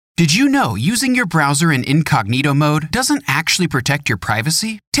Did you know using your browser in incognito mode doesn't actually protect your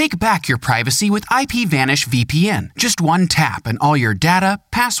privacy? Take back your privacy with IPVanish VPN. Just one tap and all your data,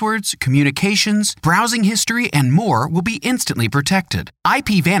 passwords, communications, browsing history, and more will be instantly protected.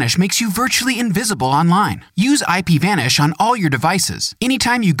 IPVanish makes you virtually invisible online. Use IPVanish on all your devices,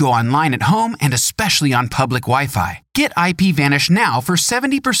 anytime you go online at home and especially on public Wi-Fi. Get IPVanish now for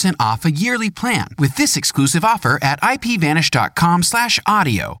 70% off a yearly plan with this exclusive offer at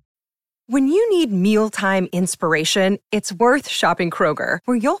ipvanish.com/audio. When you need mealtime inspiration, it's worth shopping Kroger,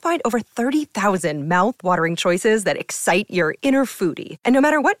 where you'll find over 30,000 mouth-watering choices that excite your inner foodie. And no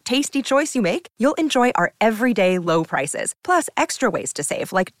matter what tasty choice you make, you'll enjoy our everyday low prices, plus extra ways to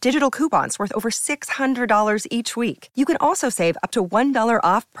save, like digital coupons worth over $600 each week. You can also save up to $1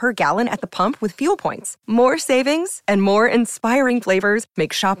 off per gallon at the pump with fuel points. More savings and more inspiring flavors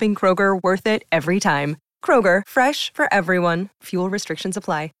make shopping Kroger worth it every time. Kroger, fresh for everyone. Fuel restrictions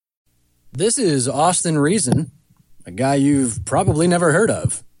apply. This is Austin Reason, a guy you've probably never heard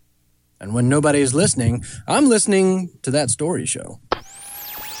of. And when nobody's listening, I'm listening to That Story Show.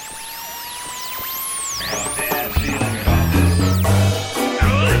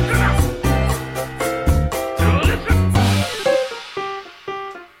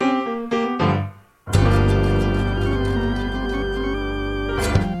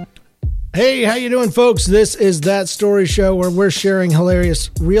 Hey, how you doing, folks? This is That Story Show, where we're sharing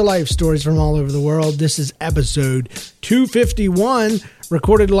hilarious real-life stories from all over the world. This is episode 251,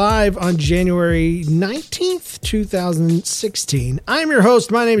 recorded live on January 19th, 2016. I'm your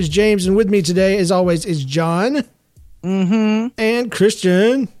host. My name is James, and with me today, as always, is John. And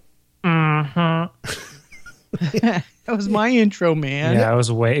Christian. That was my intro, man. Yeah, it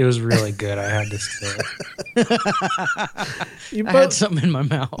was really good. I had to say it. I had something in my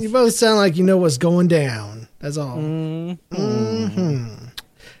mouth. You both sound like you know what's going down. That's all.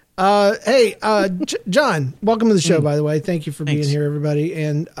 Hey, John, welcome to the show, by the way. Thank you for being here, everybody.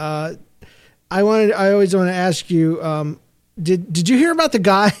 And I always want to ask you, did you hear about the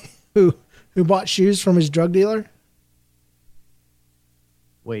guy who bought shoes from his drug dealer?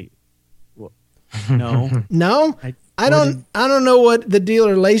 Wait. No. No? I don't know what the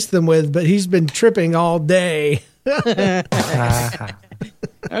dealer laced them with, but he's been tripping all day. How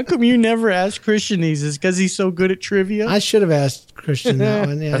come you never asked Christian these? Is because he's so good at trivia? I should have asked Christian that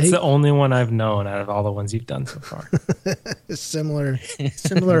one. Yeah, That's the only one I've known out of all the ones you've done so far. similar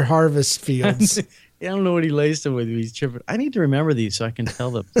harvest fields. I don't know what he laced them with. He's tripping. I need to remember these so I can tell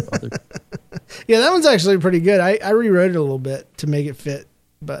the other. Yeah, that one's actually pretty good. I rewrote it a little bit to make it fit,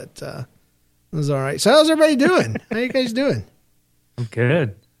 but it was all right. So how's everybody doing? How you guys doing? I'm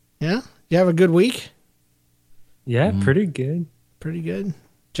good. Yeah? You have a good week? Yeah, pretty good. Pretty good.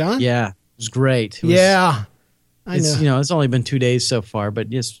 John? Yeah, it was great. I know. It's only been 2 days so far,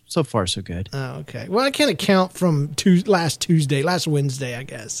 but yes, so far so good. Oh, okay. Well, I can't account from last Wednesday, I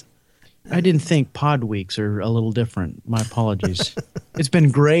guess. I didn't think pod weeks are a little different. My apologies. It's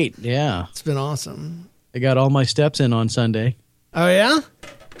been great. Yeah. It's been awesome. I got all my steps in on Sunday. Oh, yeah?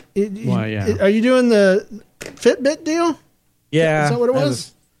 Yeah. Are you doing the Fitbit deal? Yeah. Is that what it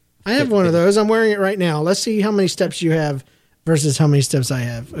was? I have one of those. I'm wearing it right now. Let's see how many steps you have versus how many steps I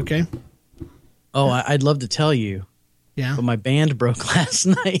have. Okay. Oh, I'd love to tell you. Yeah. But my band broke last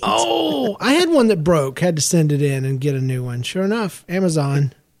night. Oh, I had one that broke. Had to send it in and get a new one. Sure enough,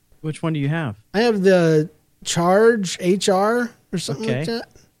 Amazon. Which one do you have? I have the Charge HR or something like that.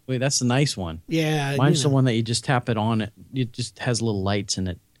 Wait, that's the nice one. Yeah. Mine's the one that you just tap it on. It just has little lights in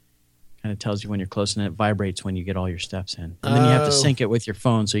it. Kind of tells you when you're close, and it vibrates when you get all your steps in. And then you have to sync it with your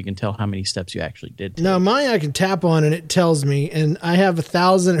phone so you can tell how many steps you actually did take. No, mine I can tap on and it tells me, and I have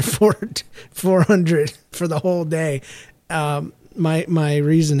 1,400 for the whole day. My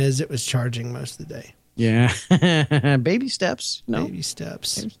reason is it was charging most of the day. Yeah. Baby steps. No. Baby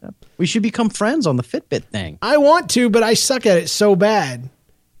steps. We should become friends on the Fitbit thing. I want to, but I suck at it so bad.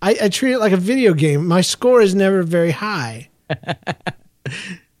 I treat it like a video game. My score is never very high.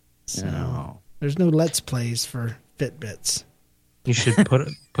 So there's no Let's Plays for Fitbits. You should put it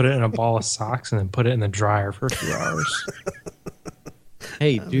in a ball of socks and then put it in the dryer for a few hours.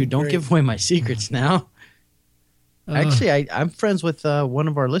 Hey, dude, don't give away my secrets now. Actually, I'm friends with one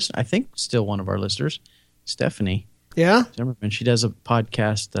of our listeners. I think still one of our listeners, Stephanie. Yeah? Zimmerman. She does a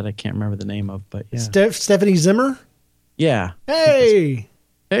podcast that I can't remember the name of, but yeah. Stephanie Zimmer? Yeah. Hey!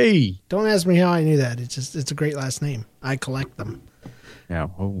 Don't ask me how I knew that. It's a great last name. I collect them. Yeah.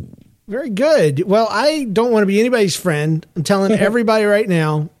 Oh. Very good. Well, I don't want to be anybody's friend. I'm telling everybody right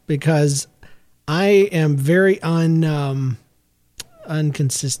now because I am very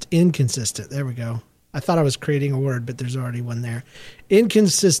inconsistent. There we go. I thought I was creating a word, but there's already one there.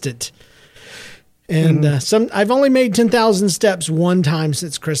 Inconsistent. And I've only made 10,000 steps one time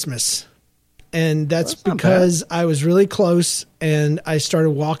since Christmas. And that's because I was really close and I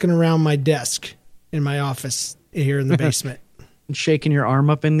started walking around my desk in my office here in the basement. Shaking your arm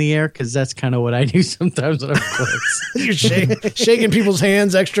up in the air, because that's kind of what I do sometimes when I'm close. You're shaking people's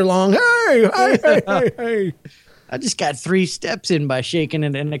hands extra long. Hey. I just got 3 steps in by shaking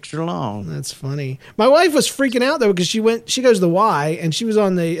it an extra long. That's funny. My wife was freaking out though because she goes to the Y and she was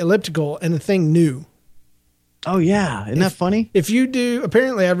on the elliptical and the thing knew. Oh yeah, isn't that funny? If you do,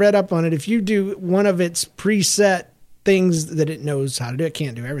 apparently I read up on it. If you do one of its preset things that it knows how to do, it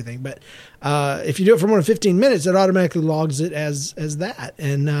can't do everything, but if you do it for more than 15 minutes, it automatically logs it as that.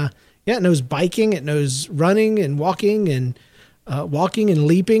 And it knows biking, it knows running and walking and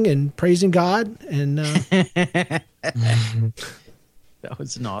leaping and praising God. And that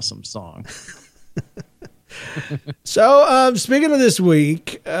was an awesome song. So speaking of this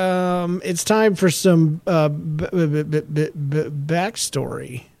week, it's time for some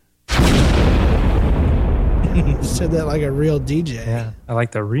backstory. Said that like a real DJ. Yeah, I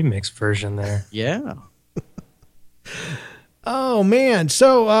like the remix version there. Yeah. Oh man.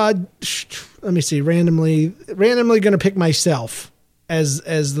 So let me see. Randomly going to pick myself as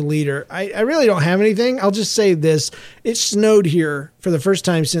the leader. I really don't have anything. I'll just say this: it snowed here for the first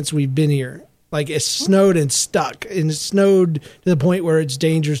time since we've been here. Like it snowed and stuck, and it snowed to the point where it's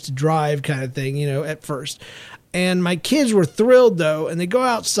dangerous to drive, kind of thing. At first, and my kids were thrilled though, and they go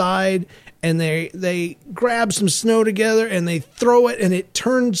outside. And they grab some snow together and they throw it and it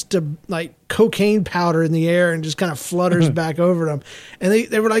turns to like cocaine powder in the air and just kind of flutters back over them. And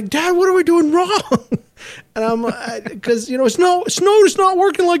they were like, Dad, what are we doing wrong? And I'm because, snow is not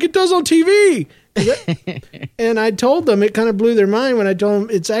working like it does on TV. And I told them, it kind of blew their mind when I told them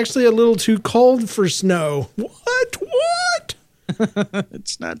it's actually a little too cold for snow. What?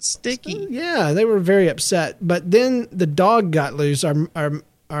 It's not sticky. Yeah, they were very upset. But then the dog got loose.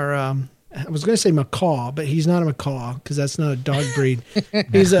 I was going to say macaw, but he's not a macaw because that's not a dog breed.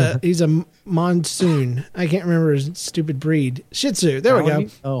 He's a monsoon. I can't remember his stupid breed. Shih Tzu. There we go.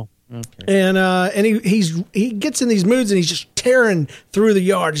 Oh, okay. And he gets in these moods and he's just tearing through the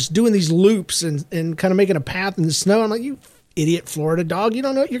yard, just doing these loops and kind of making a path in the snow. I'm like, you idiot Florida dog, you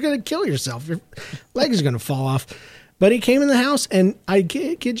don't know, you're going to kill yourself. Your legs are going to fall off. But he came in the house and I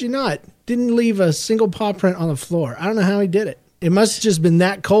kid you not, didn't leave a single paw print on the floor. I don't know how he did it. It must have just been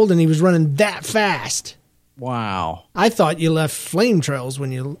that cold and he was running that fast. Wow. I thought you left flame trails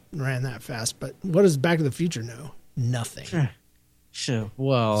when you ran that fast, but what does Back to the Future know? Nothing. Sure.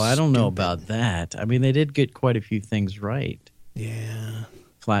 Well, I don't know about that. I mean, they did get quite a few things right. Yeah.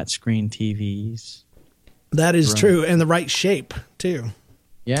 Flat screen TVs. That is true. And the right shape, too.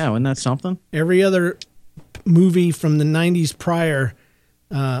 Yeah, wasn't that something? Every other movie from the 90s prior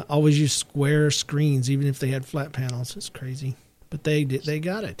always used square screens, even if they had flat panels. It's crazy. But they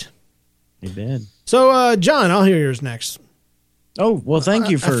got it. They did. So, John, I'll hear yours next. Oh, well, thank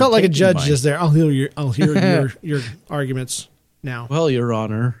you for I felt like a judge just there. I'll hear your arguments now. Well, Your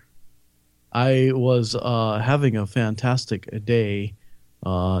Honor, I was having a fantastic day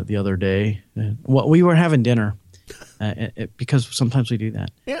the other day. Well, we were having dinner because sometimes we do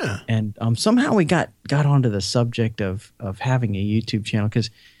that. Yeah. And somehow we got onto the subject of having a YouTube channel because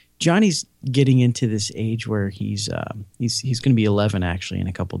Johnny's getting into this age where he's going to be 11 actually in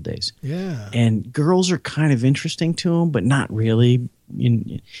a couple of days. Yeah. And girls are kind of interesting to him, but not really.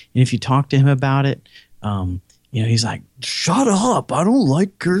 And if you talk to him about it, he's like, "Shut up! I don't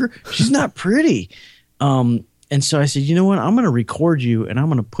like her. She's not pretty." And so I said, "You know what? I'm going to record you and I'm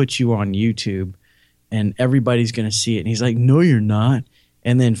going to put you on YouTube, and everybody's going to see it." And he's like, "No, you're not."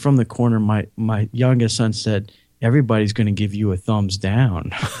 And then from the corner, my youngest son said, "Everybody's going to give you a thumbs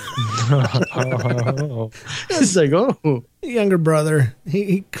down." It's like, oh. Younger brother,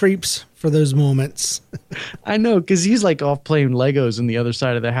 he creeps for those moments. I know, because he's like off playing Legos on the other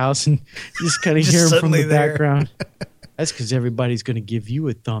side of the house and you just kind of hear him from the background. That's because everybody's going to give you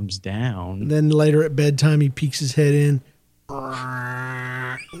a thumbs down. Then later at bedtime, he peeks his head in.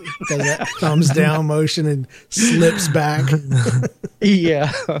 Does that thumbs down motion and slips back.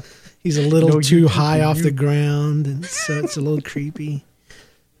 Yeah. He's a little too high off the ground, and so it's a little creepy.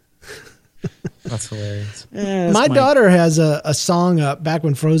 That's hilarious. Yeah, my daughter has a song up back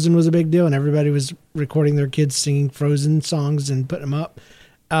when Frozen was a big deal, and everybody was recording their kids singing Frozen songs and putting them up.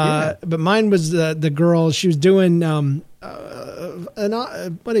 But mine was the girl. She was doing what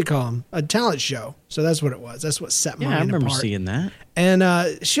do you call them? A talent show. So that's what it was. That's what set mine apart. I remember seeing that.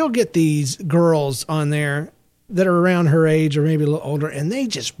 And she'll get these girls on there that are around her age or maybe a little older, and they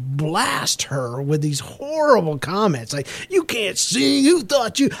just blast her with these horrible comments like, you can't sing, who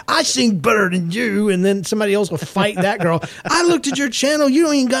thought I sing better than you, and then somebody else will fight that girl. I looked at your channel, you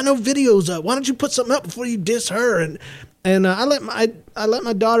don't even got no videos up, why don't you put something up before you diss her? And I let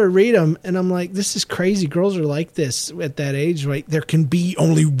my daughter read them, and I'm like, this is crazy. Girls are like this at that age, right? There can be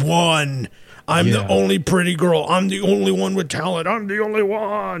only one. I'm the only pretty girl. I'm the only one with talent. I'm the only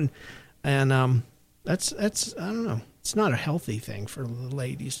one. And that's I don't know. It's not a healthy thing for the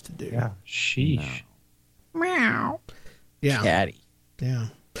ladies to do. Yeah. Sheesh. No. Meow. Yeah. Daddy. Yeah.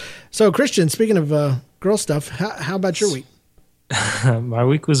 So, Christian, speaking of girl stuff, how about your week? My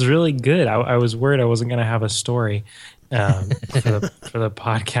week was really good. I was worried I wasn't going to have a story for the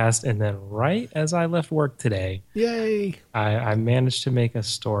podcast, and then right as I left work today, yay! I managed to make a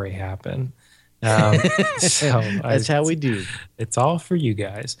story happen. That's how we do. It's all for you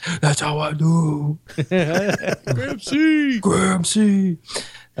guys. That's how I do. Gramsci.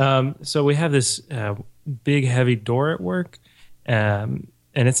 So we have this big, heavy door at work, and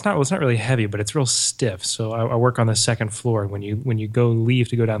it's not really heavy, but it's real stiff. So I work on the second floor. When you leave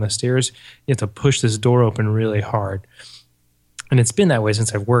to go down the stairs, you have to push this door open really hard. And it's been that way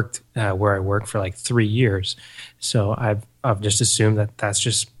since I've worked where I work for like 3 years. So I've just assumed that that's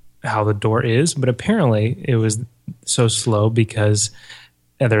just how the door is. But apparently it was so slow because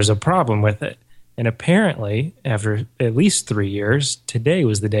there's a problem with it. And apparently, after at least 3 years, today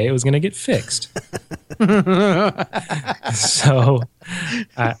was the day it was going to get fixed. So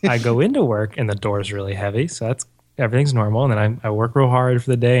I go into work, and the door is really heavy. So everything's normal. And then I work real hard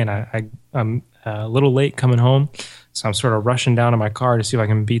for the day, and I'm a little late coming home. So I'm sort of rushing down to my car to see if I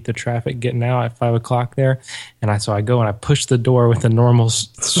can beat the traffic getting out at 5 o'clock there. And so I go and I push the door with the normal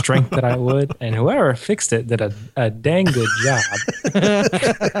strength that I would. And whoever fixed it did a dang good job.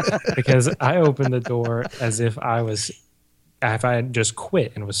 Because I opened the door as if I had just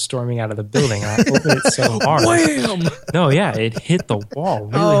quit and was storming out of the building. I opened it so hard. Wham! No, yeah, it hit the wall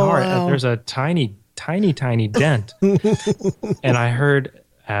really hard. Wow. There's a tiny dent. And I heard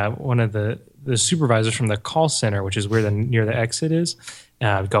one of the supervisors from the call center, which is where near the exit is,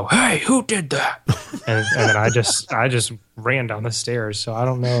 go, "Hey, who did that?" and then I just ran down the stairs. So I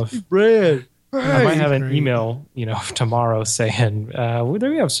don't know if I might have an email, tomorrow saying, "Do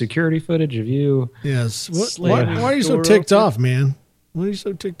we have security footage of you?" Yes. Why are you so ticked off, man? What are you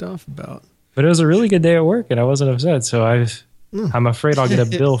so ticked off about? But it was a really good day at work, and I wasn't upset. So I'm afraid I'll get a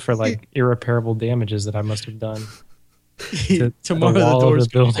bill for like irreparable damages that I must have done. Tomorrow the doors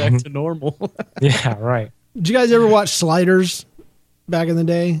go back to normal. Yeah, right. Did you guys ever watch Sliders back in the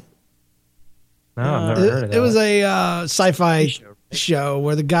day? No, I've never heard of that. It was a sci-fi show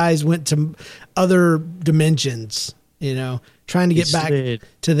where the guys went to other dimensions, trying to get back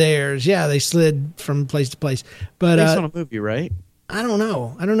to theirs. Yeah, they slid from place to place. But based on a movie, right? I don't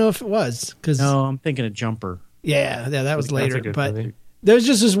know. I don't know if it was. No, I'm thinking of Jumper. Yeah, that was later. But movie. There's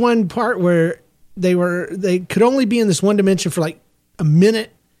just this one part where they could only be in this one dimension for like a minute,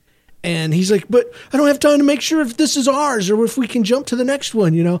 and he's like, but I don't have time to make sure if this is ours or if we can jump to the next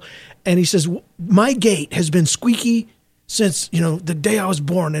one, and he says, my gate has been squeaky since the day I was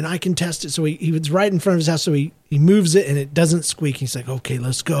born, and I can test it. So he was right in front of his house, so he moves it and it doesn't squeak. He's like, okay,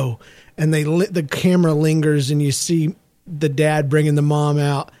 let's go. And the camera lingers, and you see the dad bringing the mom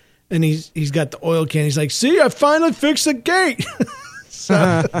out, and he's got the oil can. He's like, see, I finally fixed the gate.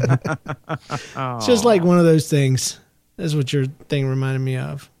 So it's just like one of those things. That's what your thing reminded me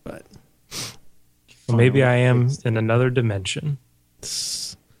of. But maybe I am in another dimension.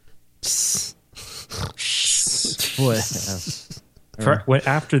 After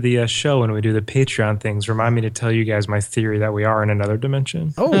the show, when we do the Patreon things, remind me to tell you guys my theory that we are in another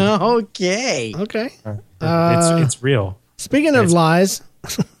dimension. Oh, okay. It's real. Speaking of lies.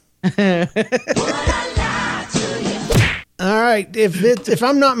 All right. If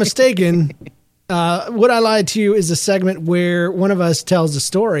I'm not mistaken, What I Lied to You is a segment where one of us tells a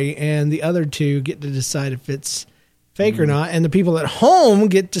story and the other two get to decide if it's fake or not. And the people at home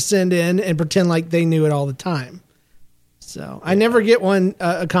get to send in and pretend like they knew it all the time. So I never get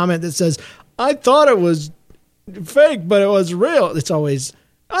a comment that says, I thought it was fake, but it was real. It's always,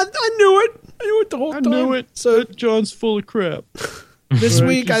 I knew it. I knew it the whole time. I knew it. So John's full of crap. This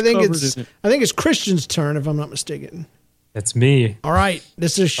week, I think it's Christian's turn, if I'm not mistaken. It's me. All right.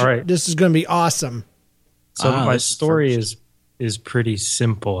 This is going to be awesome. So my story is pretty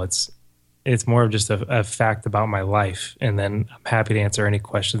simple. It's more of just a fact about my life, and then I'm happy to answer any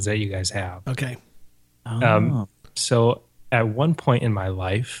questions that you guys have. Okay. So at one point in my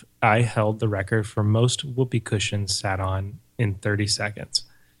life, I held the record for most whoopee cushions sat on in 30 seconds.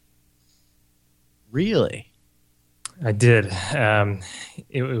 Really? I did.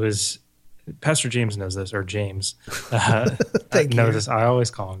 It was Pastor James knows this, or James knows this. I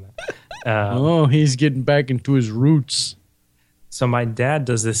always call him that. He's getting back into his roots. So my dad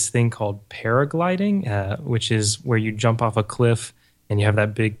does this thing called paragliding, which is where you jump off a cliff and you have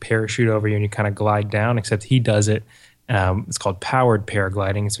that big parachute over you and you kind of glide down, except he does it. It's called powered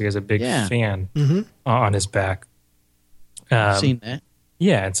paragliding. So he has a big fan on his back. I've seen that.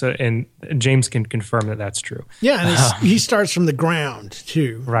 Yeah, and James can confirm that that's true. Yeah, and he starts from the ground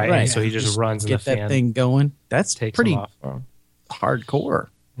too. Right. And so he just runs in the fan. Get that thing going. That's takes pretty him off. hardcore.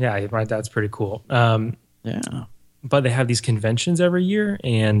 Yeah, my dad's pretty cool. Yeah. But they have these conventions every year,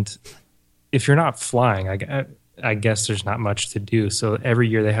 and if you're not flying, I guess there's not much to do. So every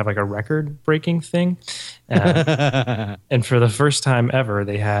year they have like a record-breaking thing. And for the first time ever,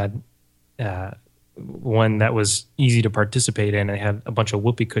 they had one that was easy to participate in. They had a bunch of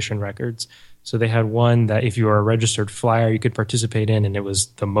whoopee cushion records. So they had one that if you were a registered flyer, you could participate in, and it was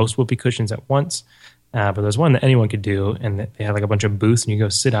the most whoopee cushions at once. But there's one that anyone could do, and they had like a bunch of booths, and you go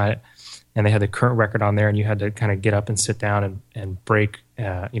sit on it. And they had the current record on there, and you had to kind of get up and sit down and break,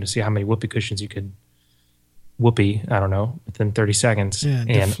 see how many whoopee cushions you could whoopee, I don't know, within 30 seconds. Yeah,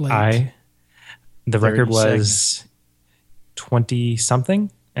 and deflate. The record was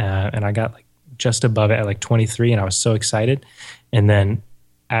 20-something, and I got like just above it at like 23, and I was so excited. And then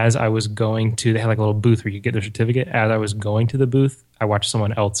as I was going to, they had like a little booth where you get their certificate. As I was going to the booth, I watched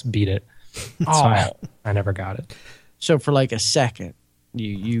someone else beat it. So I never got it. So for like a second.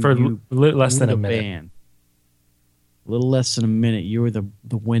 You less than a minute. Band. A little less than a minute. You were the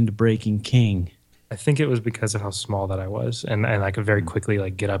wind-breaking king. I think it was because of how small that I was, and I could very quickly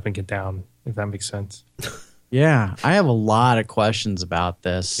like get up and get down, if that makes sense. Yeah, I have a lot of questions about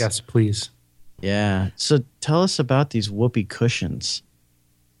this. Yes, please. Yeah. So tell us about these whoopee cushions.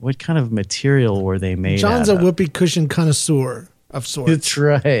 What kind of material were they made John's out a of? whoopee cushion connoisseur of sorts. That's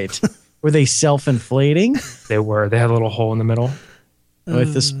right. Were they self-inflating? They were. They had a little hole in the middle.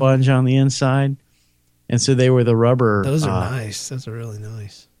 With the sponge on the inside. And so they were the rubber. Those are nice. Those are really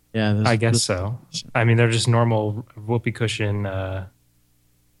nice. Yeah, I guess so. I mean, they're just normal whoopee cushion,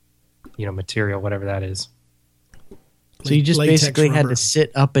 material, whatever that is. So you just Latex basically had rubber. to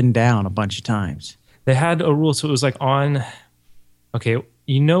sit up and down a bunch of times. They had a rule, so it was like when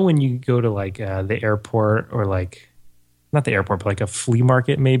you go to like the airport or like, not the airport, but like a flea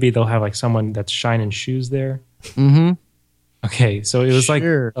market, maybe they'll have like someone that's shining shoes there. Mm-hmm. Okay, so it was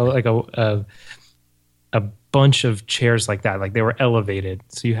Sure. like a bunch of chairs like that. Like they were elevated,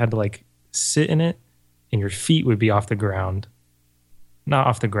 so you had to like sit in it, and your feet would be off the ground. Not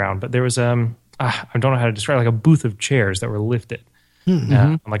off the ground, but there was I don't know how to describe, like a booth of chairs that were lifted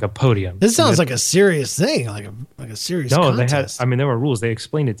on like a podium. This sounds like a serious thing, like a serious contest. There were rules. They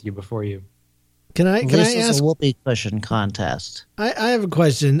explained it to you before you. Can I This ask? is a whoopee cushion contest. I have a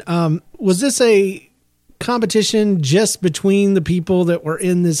question. Was this a competition just between the people that were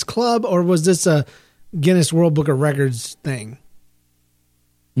in this club, or was this a Guinness World Book of Records thing?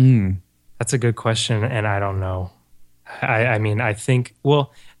 That's a good question, and I don't know. I think,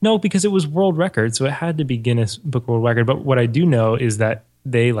 well, no, because it was world record, so it had to be Guinness Book of World Record. But what I do know is that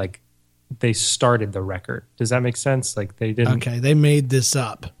they started the record. Does that make sense? Like they didn't. Okay, they made this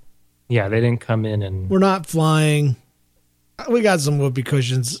up. Yeah, they didn't come in and. We're not flying. We got some whoopee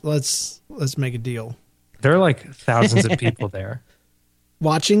cushions. Let's make a deal. There are like thousands of people there.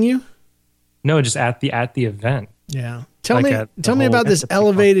 Watching you? No, just at the event. Yeah. Tell Like me about this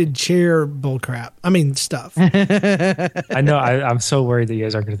elevated chair bullcrap. I mean, stuff. I know. I'm so worried that you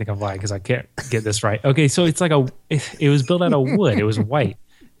guys aren't going to think I'm lying because I can't get this right. Okay, so it's like it was built out of wood. It was white.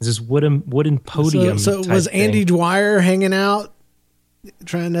 It's this wooden podium. So was Andy Dwyer hanging out,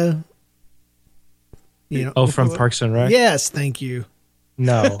 trying to, from Parks and Rec? Yes, thank you.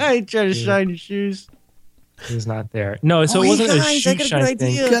 No, I try to shine your shoes. He's not there. No, so it wasn't a shoe shine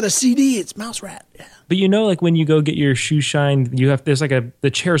thing. Got a CD. It's Mouse Rat. Yeah. But like when you go get your shoe shined, there's like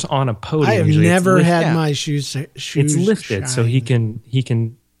the chair's on a podium. I have usually. never had my shoes. It's lifted, so he can.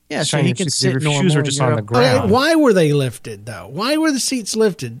 Yeah, so he can sit Your normal. shoes are just on the ground. Okay, why were they lifted though? Why were the seats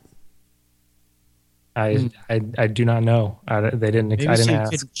lifted? I do not know. They didn't. Maybe I so didn't you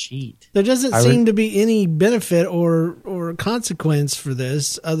ask. couldn't cheat. There doesn't seem to be any benefit or consequence for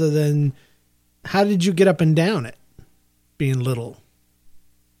this other than how did you get up and down it being little?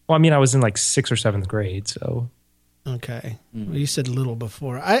 Well, I mean, I was in like 6th or 7th grade, so. Okay. Well, you said little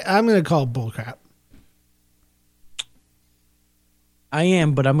before. I'm going to call it bullcrap. I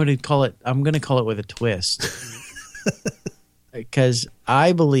am, but I'm going to call it with a twist. Because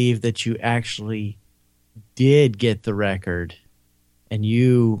I believe that you actually did get the record and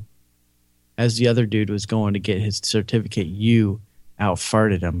you as the other dude was going to get his certificate, you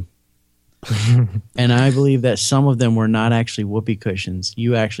out-farted him. And I believe that some of them were not actually whoopee cushions.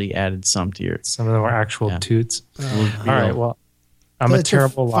 You actually added some to yours. Some of them were actual toots. All right, well, I'm a That's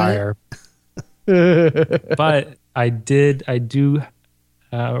terrible liar. But I do,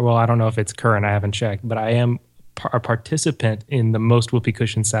 well, I don't know if it's current. I haven't checked. But I am a participant in the most whoopee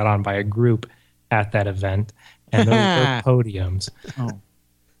cushions sat on by a group at that event. And those were podiums. Oh.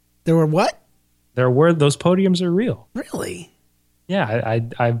 There were what? Those podiums are real. Really? Yeah,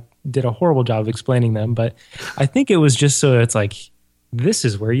 I did a horrible job of explaining them, but I think it was just so it's like, this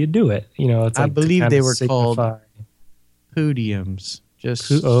is where you do it. You know, it's like I believe they were called signify. podiums.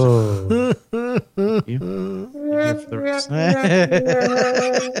 Just Oh,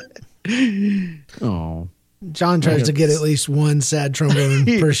 oh, John tries to get at least one sad trombone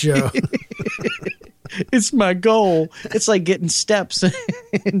per show. it's my goal. It's like getting steps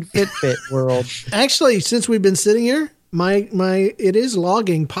in Fitbit world. Actually, since we've been sitting here, my it is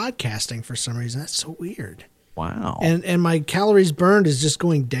logging podcasting for some reason. That's so weird. Wow. And my calories burned is just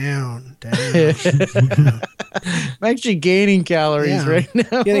going down. I'm actually gaining calories right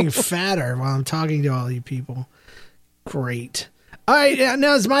now. Getting fatter while I'm talking to all you people. Great. All right, yeah,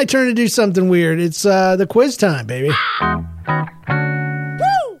 now it's my turn to do something weird. It's the quiz time, baby. Woo!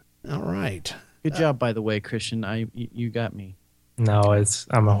 All right. Good job, by the way, Christian. You got me. no,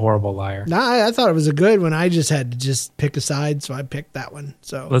 I'm a horrible liar. No, I thought it was a good one. I just had to just pick a side, so I picked that one.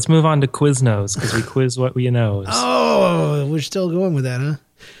 So Let's move on to Quiznos because we quiz what we knows. Oh, we're still going with that, huh?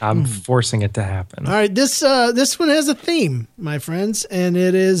 I'm forcing it to happen. All right, this one has a theme, my friends, and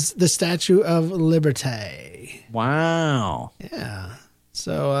it is the Statue of Liberty. Wow. Yeah.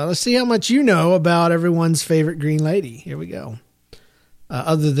 So let's see how much you know about everyone's favorite green lady. Here we go.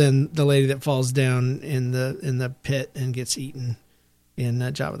 Other than the lady that falls down in the pit and gets eaten in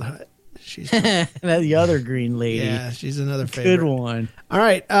Jabba the Hutt. She's The other green lady. yeah, she's another favorite. Good one. All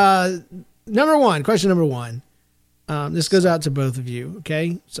right. Question number one. This goes out to both of you.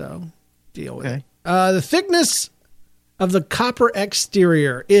 Okay. So deal with it. The thickness of the copper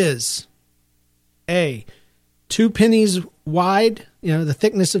exterior is A, 2 pennies wide. You know, the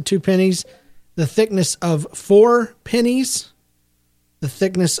thickness of 2 pennies, the thickness of 4 pennies, the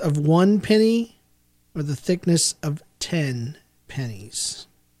thickness of 1 penny, or the thickness of 10 pennies.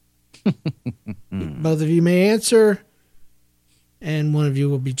 Both of you may answer, and one of you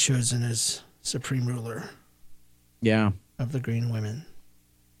will be chosen as supreme ruler Yeah. of the green women.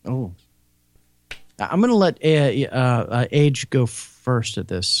 Oh. I'm going to let age go first at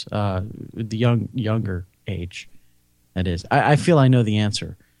this. The younger age, that is. I feel I know the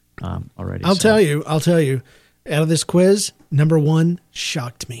answer already. I'll tell you. Out of this quiz, number 1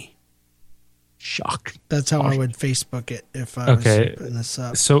 shocked me. Shocked. That's how I would Facebook it if I was putting this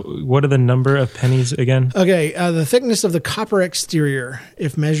up. So what are the number of pennies again? Okay, the thickness of the copper exterior,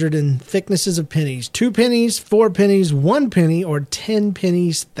 if measured in thicknesses of pennies. 2 pennies, 4 pennies, 1 penny, or 10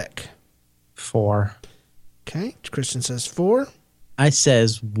 pennies thick. 4. Okay, Christian says 4. I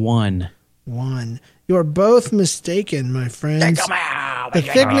says 1. 1. You are both mistaken, my friends. The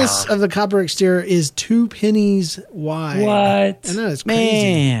thickness of the copper exterior is 2 pennies wide. What? I know, it's crazy.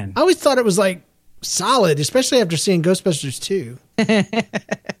 Man. I always thought it was like solid, especially after seeing Ghostbusters 2.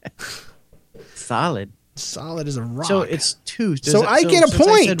 Solid. Solid as a rock. So it's 2. So I get a since I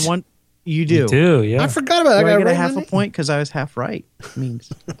point. said 1, you do. You do, yeah. I forgot about that. Do I got get a right half on a it. point because I was half right? It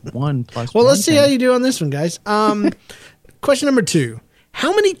means 1 plus Well, 1 let's see how you do on this one, guys. Question number 2.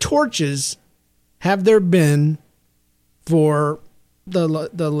 How many torches have there been for the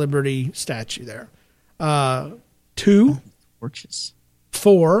Liberty statue there? 2, torches.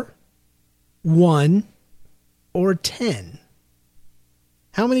 4, 1, or 10?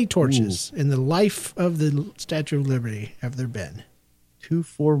 How many torches in the life of the Statue of Liberty have there been? 2,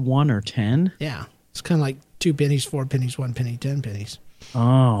 4, 1, or 10? Yeah. It's kind of like 2 pennies, 4 pennies, 1 penny, 10 pennies.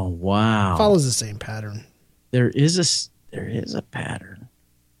 Oh, wow. Follows the same pattern. There is a pattern.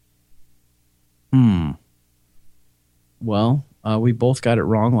 Well, we both got it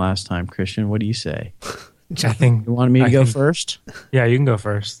wrong last time, Christian. What do you say? I think You wanted me to go first? Yeah, you can go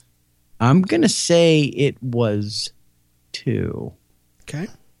first. I'm going to say it was 2. Okay.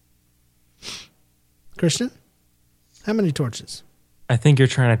 Christian, how many torches? I think you're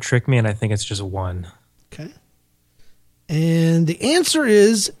trying to trick me, and I think it's just 1. Okay. And the answer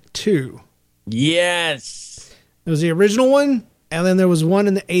is 2. Yes. It was the original one, and then there was one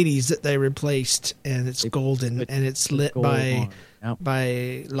in the 80s that they replaced, and it's golden, and it's lit gold by on it.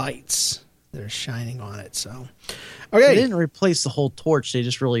 by lights that are shining on it. So, They okay, didn't replace the whole torch. They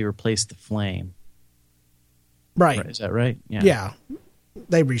just really replaced the flame. right. Is that right? Yeah.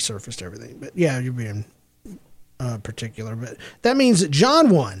 they resurfaced everything. But yeah, you're being particular. But that means that John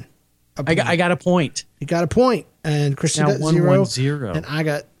won. I got a point. You got a point, and Christian Now got 1-1-0. and I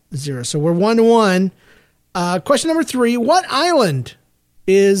got 0. So we're 1-1. Question number 3: what island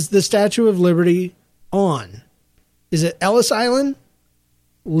is the Statue of Liberty on? Is it Ellis Island,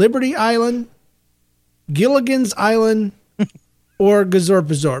 Liberty Island, Gilligan's Island, or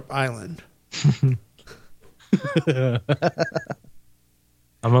Gazorpazorp Island?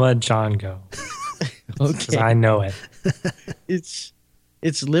 I'm gonna let John go. Okay. I know it. It's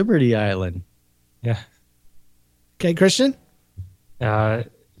Liberty Island. Yeah. Okay, Christian?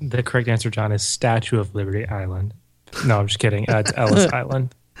 The correct answer, John, is Statue of Liberty Island. No, I'm just kidding. It's Ellis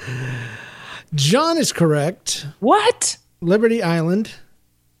Island. John is correct. What? Liberty Island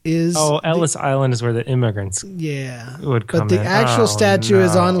is... Ellis Island is where the immigrants Yeah. would come But the in. actual statue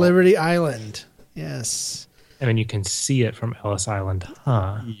is on no. Liberty Island. Yes. I mean, you can see it from Ellis Island,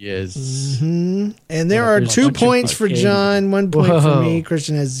 huh? Yes. And there are there's a 2 bunch of points for fucking- John, 1 point for Whoa. me.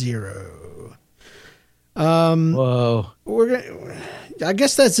 Christian has 0. Whoa. We're gonna, I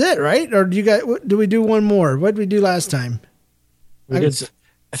guess that's it, right? Or do we do one more? What did we do last time? We did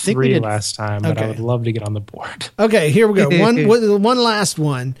I think we 3 did. last time, but I Okay. would love to get on the board. Okay, here we go. One last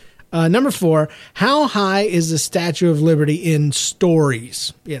one. Number 4. How high is the Statue of Liberty in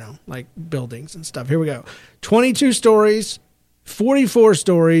stories? You know, like buildings and stuff. Here we go. 22 stories, 44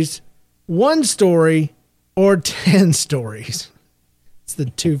 stories, 1 story, or 10 stories. It's the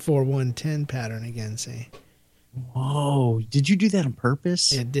 2, 4, 1, 10 pattern again. See, Whoa. Did you do that on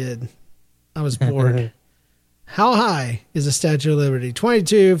purpose? it did. I was bored. How high is the Statue of Liberty?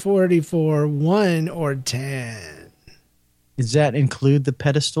 22, 44, 1, or 10? Does that include the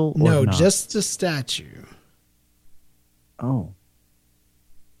pedestal? Or No, not? just the statue. Oh.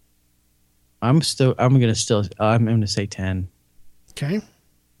 I'm gonna say 10. Okay.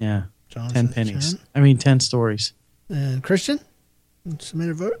 Yeah. John 10 says pennies. 10. I mean 10 stories. And Christian, submit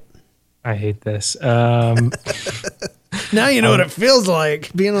a vote. I hate this. Now you know what it feels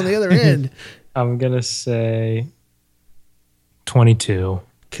like being on the other end. I'm going to say 22.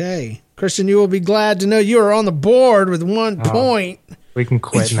 Okay. Christian, you will be glad to know you are on the board with 1 point. We can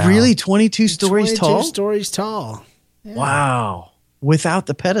quit It's now. really 22 stories 22 tall? stories tall. Wow. Without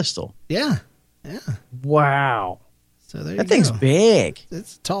the pedestal. Yeah. Yeah. Wow. So there you That go. thing's big.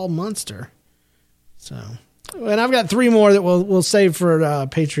 It's a tall monster. So, and I've got 3 more that we'll save for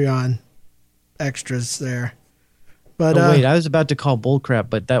Patreon extras there. But Oh, wait, I was about to call bullcrap,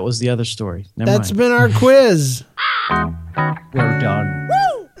 but that was the other story. Never that's mind. been our quiz. We're done.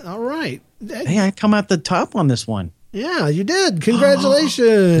 All right. Hey, I come out the top on this one. Yeah, you did.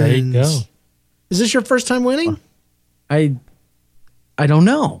 Congratulations. There you go. Is this your first time winning? I don't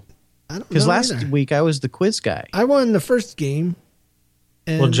know. I don't Because know last either. week I was the quiz guy. I won the first game.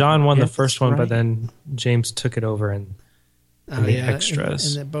 And, Well, John won Yeah, the first that's one, right. but then James took it over and the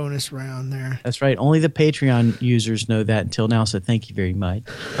extras. in the bonus round there. That's right. Only the Patreon users know that until now, so thank you very much.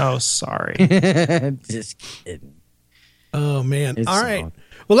 Oh, sorry. Just kidding. Oh man! It's All right. odd.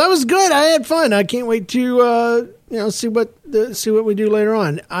 Well, that was good. I had fun. I can't wait to see what we do later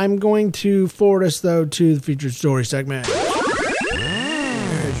on. I'm going to forward us though to the featured story segment.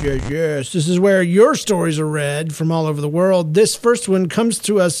 Yes. This is where your stories are read from all over the world. This first one comes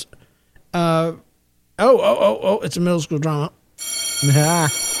to us. It's a middle school drama.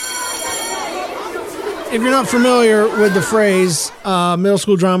 If you're not familiar with the phrase, middle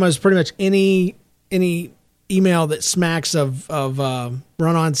school drama is pretty much any email that smacks of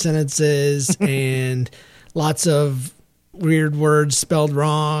run-on sentences and lots of weird words spelled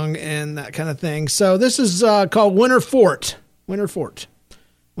wrong and that kind of thing. So this is called Winter Fort. Hi,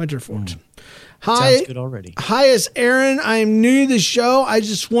 Sounds good already. Hi, it's Aaron. I am new to the show. I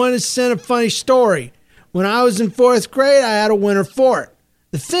just wanted to send a funny story. When I was in 4th grade, I had a winter fort.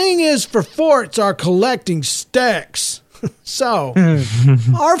 The thing is, for forts are collecting sticks. So,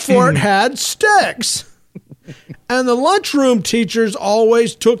 our fort had sticks. And the lunchroom teachers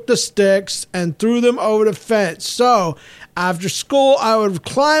always took the sticks and threw them over the fence. So, after school, I would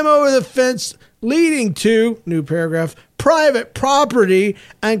climb over the fence leading to, new paragraph, private property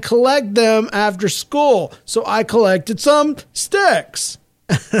and collect them after school. So I collected some sticks.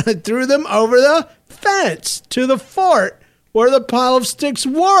 I threw them over the fence to the fort where the pile of sticks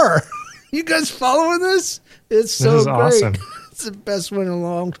were. You guys following this? It's so This is great. awesome. It's the best one in a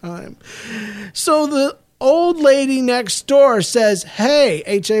long time. So the old lady next door says, "Hey,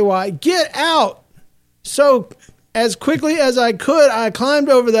 Hay, get out." So as quickly as I could, I climbed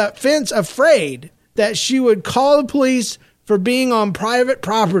over that fence, afraid that she would call the police for being on private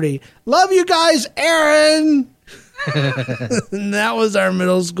property. Love you guys, Aaron. And that was our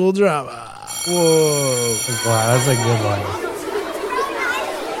middle school drama. Whoa! Wow, that's a good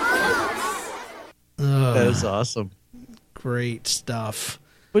one. That is awesome. Great stuff.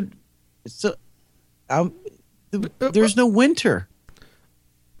 But so, there's no winter.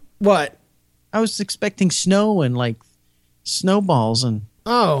 What? I was expecting snow and like snowballs and.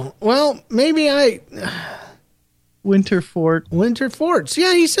 Oh, well, maybe Winter fort. Winter forts.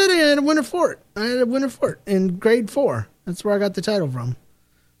 Yeah, he said I had a winter fort. I had a winter fort in grade 4. That's where I got the title from.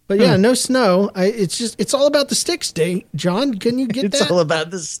 But yeah, no snow. It's all about the sticks, John. Can you get that? It's all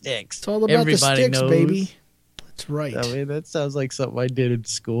about the sticks. It's all about the sticks, knows. baby. That's right. I mean, that sounds like something I did in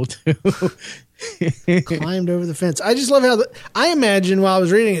school too. Climbed over the fence. I just love how I imagine while I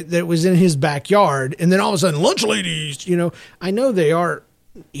was reading it that it was in his backyard, and then all of a sudden, lunch ladies. I know they are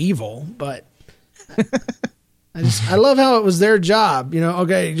evil, but I love how it was their job.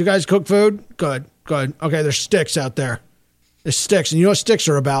 Okay, you guys cook food? Good. Okay, there's sticks out there. There's sticks, and you know what sticks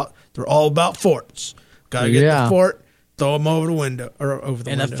are about? They're all about forts. Gotta get the fort, throw them over the window or over the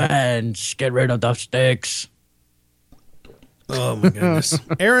window. In the fence, get rid of the sticks. Oh my goodness!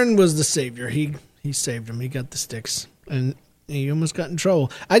 Aaron was the savior. He saved him. He got the sticks, and he almost got in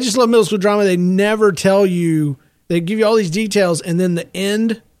trouble. I just love middle school drama. They never tell you. They give you all these details, and then the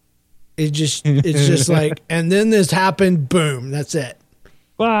end is it's just like, and then this happened. Boom. That's it.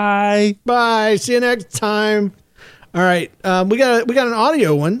 Bye. See you next time. All right. We got an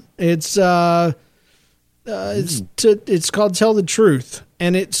audio one. It's called Tell the Truth,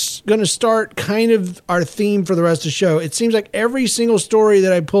 and it's going to start kind of our theme for the rest of the show. It seems like every single story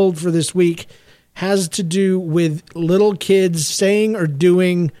that I pulled for this week has to do with little kids saying or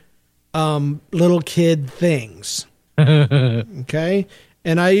doing little kid things. Okay.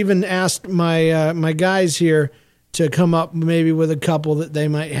 And I even asked my guys here to come up maybe with a couple that they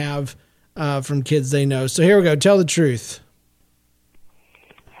might have from kids they know. So here we go. Tell the truth.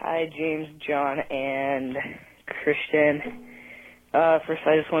 Hi, James, John, and Christian. First,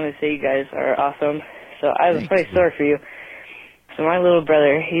 I just want to say you guys are awesome. So I have a funny story for you. So my little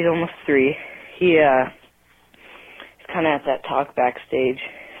brother, he's almost 3. He's kind of at that talk back stage.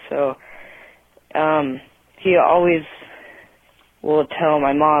 So he always will tell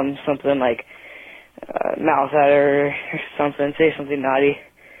my mom something like mouth at her or something, say something naughty.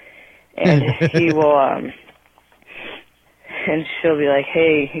 And he will, and she'll be like,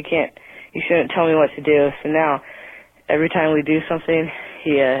 hey, you shouldn't tell me what to do. So now, every time we do something,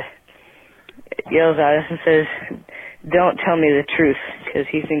 he yells at us and says, don't tell me the truth, because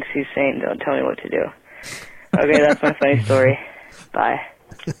he thinks he's saying, don't tell me what to do. Okay, that's my funny story. Bye.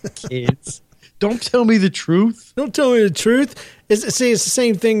 Kids. Don't tell me the truth. Don't tell me the truth. It's the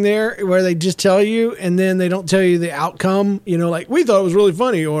same thing there where they just tell you and then they don't tell you the outcome. Like we thought it was really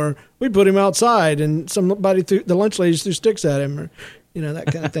funny, or we put him outside and somebody the lunch ladies threw sticks at him, or that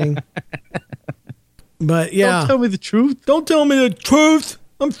kind of thing. But yeah, don't tell me the truth. Don't tell me the truth.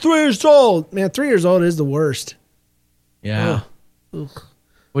 I'm 3 years old. Man, 3 years old is the worst. Yeah.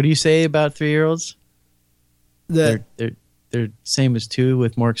 What do you say about 3-year-olds? That they're same as 2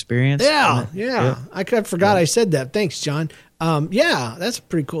 with more experience. Yeah. I forgot I said that. Thanks, John. Yeah, that's a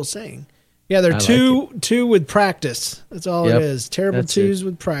pretty cool saying. Yeah, they're two with practice. That's all it is. Terrible twos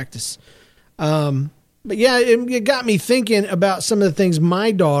with practice. But yeah, it got me thinking about some of the things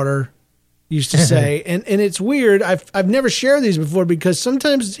my daughter used to say, and it's weird. I've never shared these before because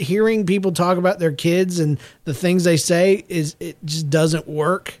sometimes hearing people talk about their kids and the things they say it just doesn't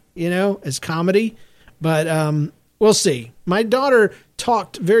work, as comedy. But we'll see. My daughter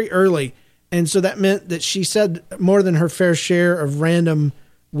talked very early, and so that meant that she said more than her fair share of random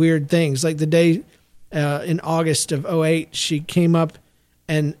weird things. Like the day in August of 2008, she came up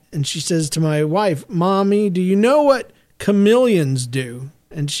and she says to my wife, "Mommy, do you know what chameleons do?"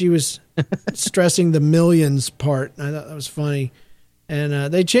 And she was stressing the millions part. I thought that was funny.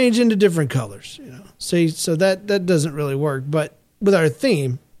 And they change into different colors, See, so that doesn't really work. But with our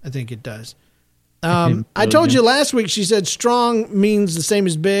theme, I think it does. I told you last week, she said strong means the same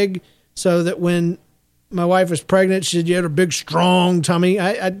as big, so that when my wife was pregnant, she said you had a big, strong tummy.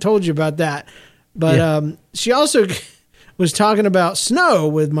 I told you about that. But she also was talking about snow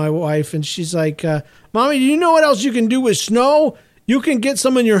with my wife, and she's like, Mommy, do you know what else you can do with snow? You can get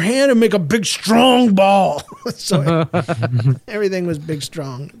some in your hand and make a big, strong ball. So everything was big,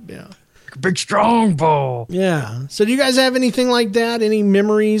 strong. Yeah. Big, strong ball. Yeah. So do you guys have anything like that? Any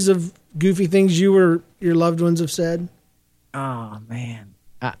memories of goofy things you or your loved ones have said? Oh, man.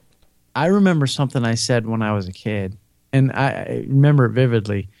 I remember something I said when I was a kid, and I remember it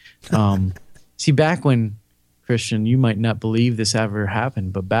vividly. See, back when, Christian, you might not believe this ever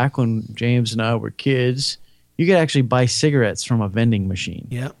happened, but back when James and I were kids, you could actually buy cigarettes from a vending machine.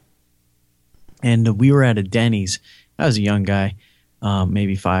 Yep. And we were at a Denny's. I was a young guy,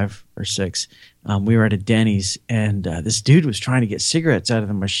 maybe 5 or 6. We were at a Denny's, and this dude was trying to get cigarettes out of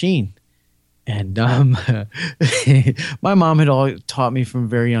the machine. And my mom had all taught me from a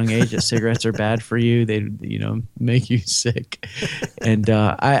very young age that cigarettes are bad for you. They, make you sick. And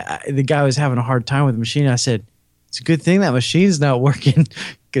the guy was having a hard time with the machine. I said, "It's a good thing that machine's not working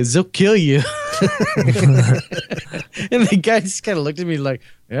because they'll kill you." And the guy just kind of looked at me like,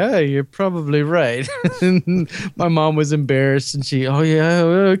 "Yeah, you're probably right." And my mom was embarrassed, and she, "Oh yeah,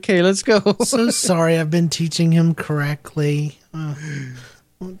 okay, let's go." So sorry, I've been teaching him correctly.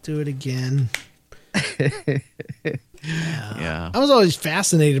 Won't do it again. Yeah. I was always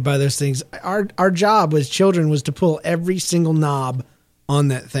fascinated by those things. Our job as children was to pull every single knob on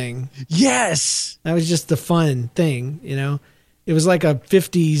that thing. Yes. That was just the fun thing, It was like a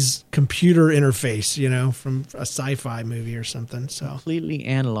 50s computer interface, from a sci-fi movie or something. So Completely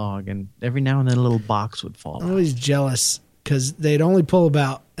analog, and every now and then a little box would fall I'm out. always jealous because they'd only pull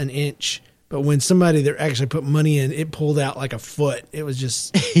about an inch. But when somebody that actually put money in, it pulled out like a foot. It was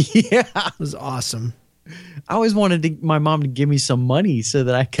just, Yeah. it was awesome. I always wanted my mom to give me some money so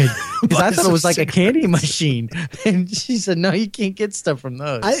that I could, because I thought it was like a candy machine. And she said, "No, you can't get stuff from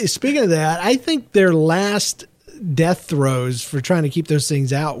those." Speaking of that, I think their last death throes for trying to keep those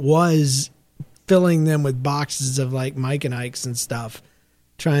things out was filling them with boxes of like Mike and Ike's and stuff,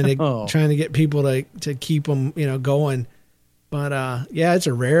 trying to get people to keep them, going. But yeah, it's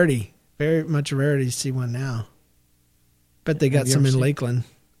a rarity, very much a rarity to see one now. But they got some in Lakeland.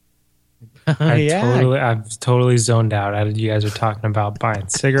 I've totally zoned out. You guys are talking about buying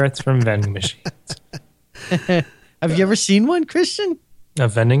cigarettes from vending machines. Have you ever seen one, Christian? A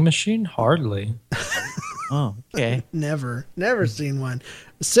vending machine? Hardly. Oh, okay. Never seen one.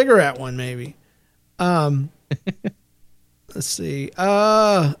 A cigarette one, maybe. Let's see.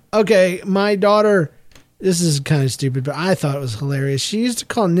 Okay, my daughter, this is kind of stupid, but I thought it was hilarious. She used to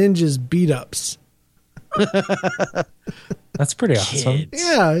call ninjas beat-ups. That's pretty awesome.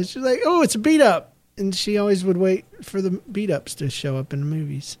 Yeah, she's like, "Oh, it's a beat-up." And she always would wait for the beat-ups to show up in the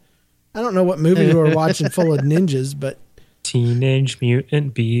movies. I don't know what movie we were watching full of ninjas, but... Teenage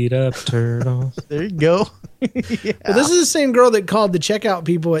Mutant Beat Up Turtles. There you go. Yeah. Well, this is the same girl that called the checkout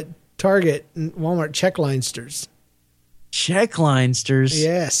people at Target and Walmart checklinesters. Checklinesters?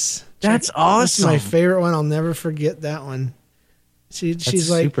 Yes. That's awesome. That's my favorite one. I'll never forget that one. She's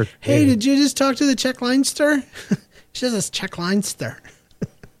like, "Hey, did you just talk to the checkleinster?" She says, "It's checkleinster."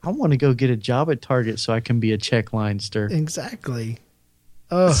 I want to go get a job at Target so I can be a checklinester. Exactly.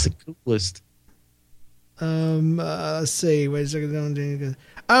 That's the coolest. Let's see. Wait a second.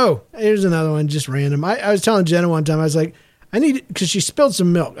 Oh, here's another one, just random. I was telling Jenna one time, I was like, because she spilled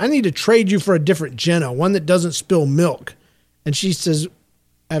some milk. "I need to trade you for a different Jenna, one that doesn't spill milk." And she says,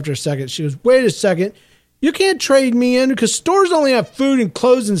 after a second, she goes, "Wait a second. You can't trade me in because stores only have food and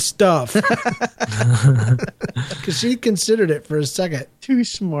clothes and stuff." Because she considered it for a second. Too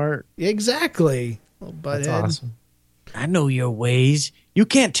smart. Exactly. That's awesome. I know your ways. You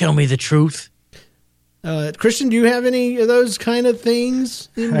can't tell me the truth. Christian, do you have any of those kind of things?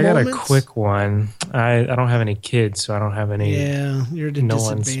 I got a quick one. I don't have any kids, so I don't have any. Yeah, you're at a no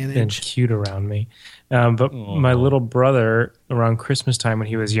one's disadvantage. been cute around me. But my little brother, around Christmas time when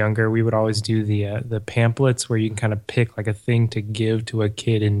he was younger, we would always do the pamphlets where you can kind of pick like a thing to give to a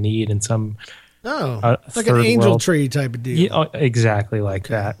kid in need in some like an angel tree type of deal. Yeah, exactly like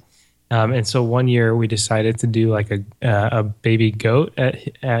that. And so one year we decided to do like a baby goat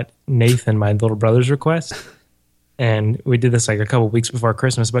at Nathan, my little brother's request. And we did this like a couple weeks before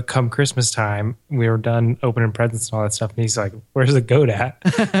Christmas, but come Christmas time, we were done opening presents and all that stuff. And he's like, "Where's the goat at?"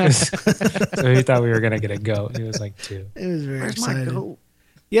 So he thought we were going to get a goat. He was like 2. It was very Where's exciting. my goat?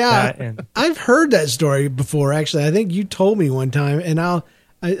 Yeah, I've heard that story before, actually. I think you told me one time, and I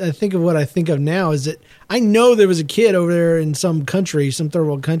think of what I think of now is that I know there was a kid over there in some country, some third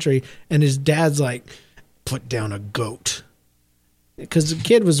world country, and his dad's like, "Put down a goat." Because the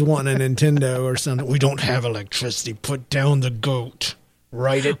kid was wanting a Nintendo or something. "We don't have electricity. Put down the goat.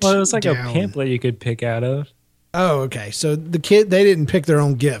 Write it Well, it was like down." a pamphlet you could pick out of. Oh, okay. So the kid, they didn't pick their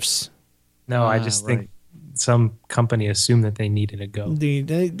own gifts. No, I just think some company assumed that they needed a goat.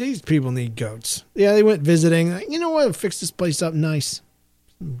 These people need goats. Yeah, they went visiting. Like, "You know what? Fix this place up nice."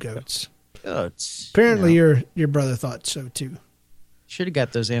 Some goats. Goats. Apparently, your brother thought so too. Should have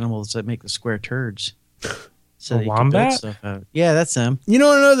got those animals that make the square turds. So A that you can wombat? build stuff out. Yeah, that's them. You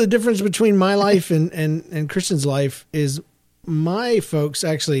know, the difference between my life and Christian's life is my folks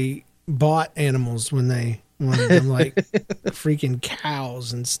actually bought animals when they wanted them, like freaking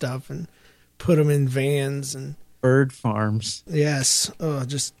cows and stuff, and put them in vans and Bird farms. yes,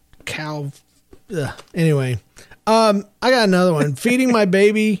 just cow. Ugh. Anyway, I got another one. Feeding my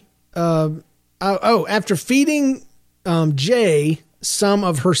baby. After feeding Jay some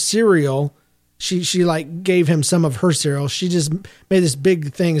of her cereal, she like gave him some of her cereal. She just made this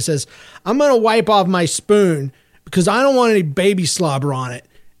big thing that says, "I'm gonna wipe off my spoon because I don't want any baby slobber on it.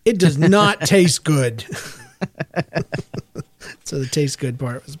 It does not taste good." So the taste good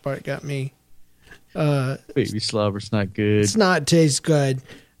part was the part that got me. Baby slobber's not good. It's not taste good.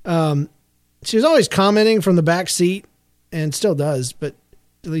 She was always commenting from the back seat, and still does, but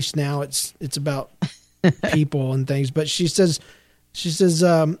at least now it's about people and things. But she says,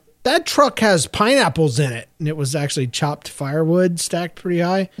 that truck has pineapples in it, and it was actually chopped firewood stacked pretty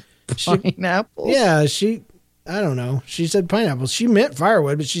high. Pineapples? Yeah, I don't know. She said pineapples. She meant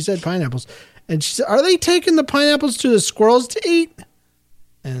firewood, but she said pineapples. And she said, "Are they taking the pineapples to the squirrels to eat?"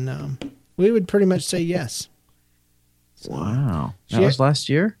 And we would pretty much say yes. So, wow. That was last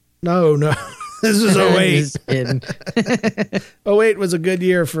year? No. This was 08. Just kidding. 08 was a good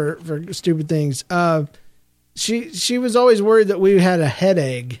year for stupid things. She was always worried that we had a head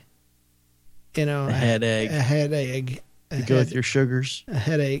egg. You know, A head egg. You go with your sugars? A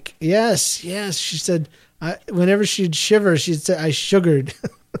headache. Yes. She said, whenever she'd shiver, she'd say, "I sugared."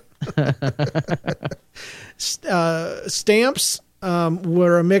 Stamps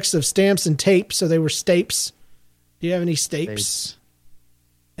were a mix of stamps and tape, so they were stapes. Do you have any stapes?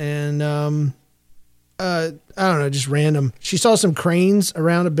 And I don't know, just random. She saw some cranes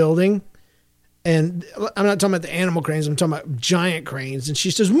around a building, and I'm not talking about the animal cranes. I'm talking about giant cranes. And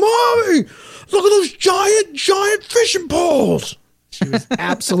she says, "Mommy, look at those giant fishing poles." She was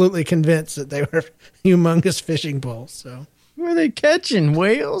absolutely convinced that they were humongous fishing poles. So, who are they catching?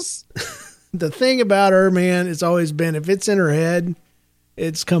 Whales? The thing about her, man, it's always been, if it's in her head,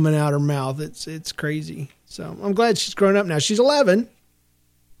 it's coming out her mouth. It's crazy. So I'm glad she's grown up now. She's 11.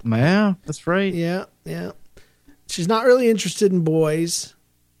 Yeah, that's right. Yeah. She's not really interested in boys,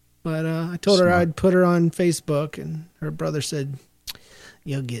 but I told her I'd put her on Facebook, and her brother said,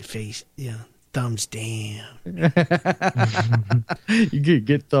 "You'll get thumbs down." You could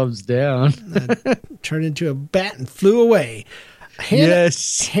get thumbs down. Turned into a bat and flew away. Hannah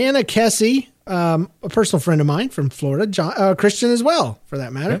Kessie, a personal friend of mine from Florida, Christian as well, for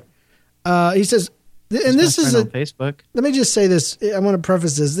that matter. Yep. He says, and this is on Facebook. Let me just say this. I want to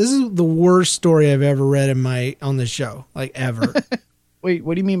preface this. This is the worst story I've ever read on the show, like ever. Wait,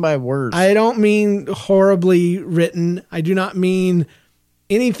 what do you mean by worst? I don't mean horribly written. I do not mean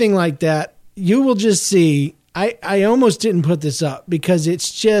anything like that. You will just see. I almost didn't put this up because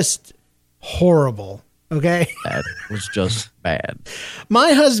it's just horrible. Okay. That was just bad.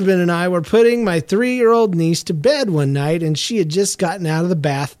 My husband and I were putting my 3-year-old niece to bed one night, and she had just gotten out of the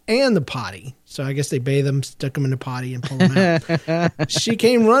bath and the potty. So I guess they bathed them, stuck them in the potty, and pulled them out. She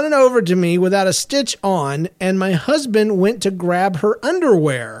came running over to me without a stitch on, and my husband went to grab her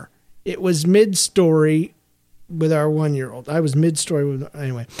underwear. It was mid-story with our 1-year-old. I was mid-story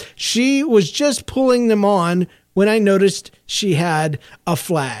anyway. She was just pulling them on when I noticed she had a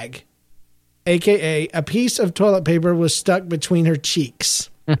flag. AKA a piece of toilet paper was stuck between her cheeks.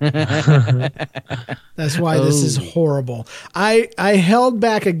 That's why this is horrible. I held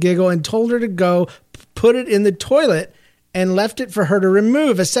back a giggle and told her to go put it in the toilet and left it for her to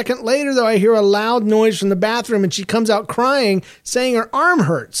remove. A second later, though, I hear a loud noise from the bathroom and she comes out crying, saying her arm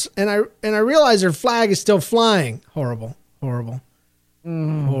hurts. And I realize her flag is still flying. Horrible. Horrible.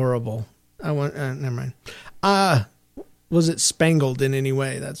 I want, never mind. Was it spangled in any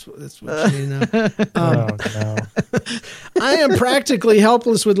way? That's what you know. Oh, no. I am practically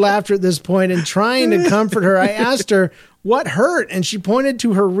helpless with laughter at this point, and trying to comfort her, I asked her what hurt, and she pointed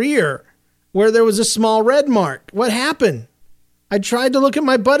to her rear, where there was a small red mark. What happened? I tried to look at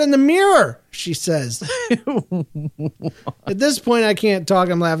my butt in the mirror, she says. At this point, I can't talk.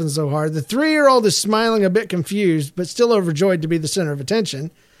 I'm laughing so hard. The 3-year-old is smiling a bit confused, but still overjoyed to be the center of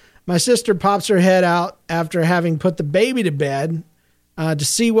attention. My sister pops her head out after having put the baby to bed to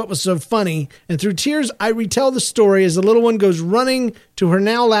see what was so funny. And through tears, I retell the story as the little one goes running to her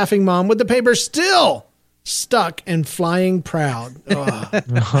now laughing mom with the paper still stuck and flying proud. Oh,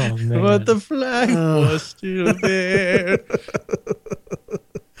 man. But the flag was still there.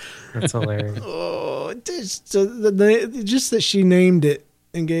 That's hilarious. Oh, just that she named it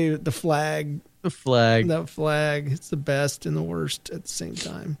and gave it the flag. The flag. That flag. It's the best and the worst at the same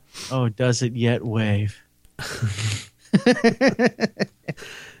time. Oh, does it yet wave?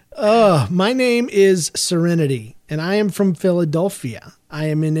 My name is Serenity, and I am from Philadelphia. I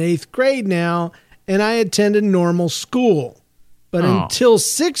am in 8th grade now, and I attend a normal school. But until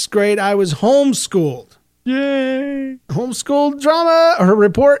 6th grade, I was homeschooled. Yay! Homeschooled drama, or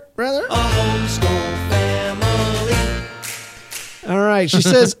report, rather. A homeschool family. All right. She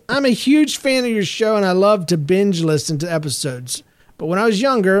says, I'm a huge fan of your show, and I love to binge listen to episodes. But when I was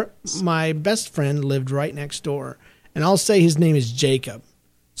younger, my best friend lived right next door. And I'll say his name is Jacob.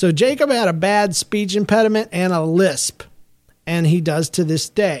 So Jacob had a bad speech impediment and a lisp. And he does to this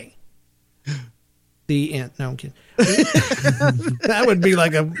day. The end. No, I'm kidding. That would be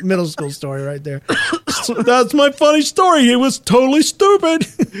like a middle school story right there. That's my funny story. He was totally stupid.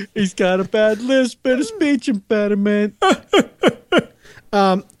 He's got a bad lisp and a speech impediment.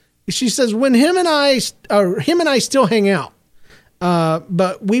 She says, when him and I still hang out.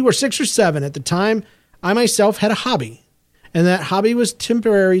 But we were 6 or 7 at the time. I myself had a hobby, and that hobby was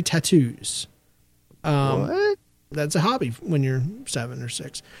temporary tattoos. What? That's a hobby when you're 7 or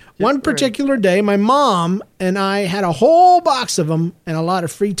 6. One particular day, my mom and I had a whole box of them and a lot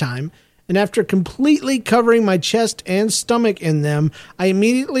of free time. And after completely covering my chest and stomach in them, I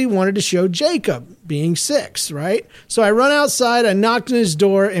immediately wanted to show Jacob, being 6, right? So I run outside, I knocked on his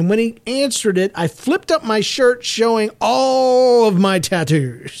door, and when he answered it, I flipped up my shirt showing all of my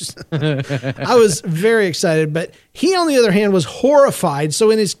tattoos. I was very excited, but he, on the other hand, was horrified.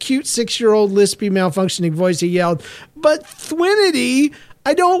 So in his cute 6-year-old lispy malfunctioning voice, he yelled, "But Thwinity,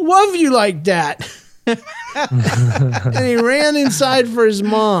 I don't love you like that." And he ran inside for his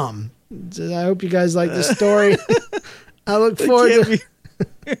mom. So I hope you guys like this story. I look forward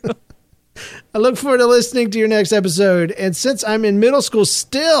to listening to your next episode. And since I'm in middle school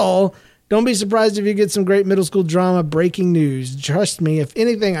still, don't be surprised if you get some great middle school drama breaking news. Trust me, if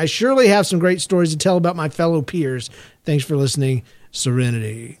anything, I surely have some great stories to tell about my fellow peers. Thanks for listening,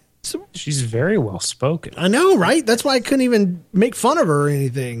 Serenity. So, She's very well spoken. I know, right? That's why I couldn't even make fun of her or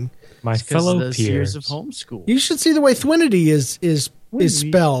anything. My fellow those years peers. of homeschool. You should see the way Thwinity is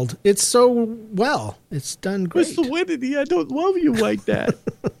spelled. It's so well. It's done great. Thwinity, I don't love you like that.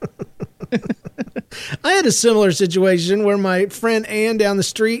 I had a similar situation where my friend Ann down the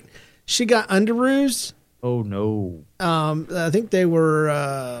street, she got underoos. Oh, no. I think they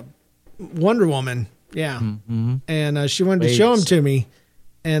were Wonder Woman. Yeah. Mm-hmm. And she wanted to show them to me.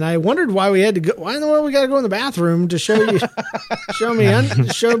 And I wondered why we had to go. Why in the world we got to go in the bathroom to show you, show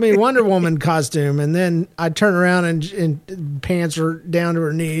me Wonder Woman costume? And then I turn around and pants are down to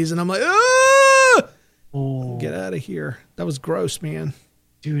her knees, and I'm like, ah! Oh. Get out of here! That was gross, man.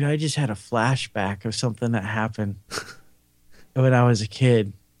 Dude, I just had a flashback of something that happened when I was a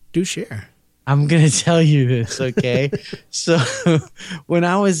kid. Do share. I'm gonna tell you this, okay? So, when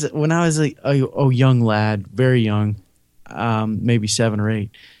I was a young lad, very young. Maybe 7 or 8.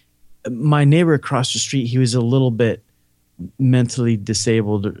 My neighbor across the street, he was a little bit mentally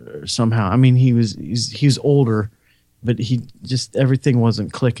disabled or somehow. I mean, he was older, but he just, everything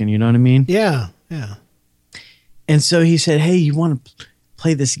wasn't clicking. You know what I mean? Yeah, yeah. And so he said, "Hey, you want to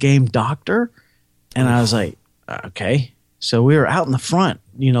play this game, Doctor?" And I was like, "Okay." So we were out in the front,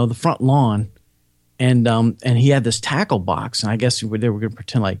 the front lawn, and he had this tackle box, and I guess they were going to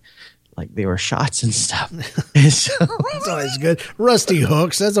pretend like they were shots and stuff. And so, that's always good. Rusty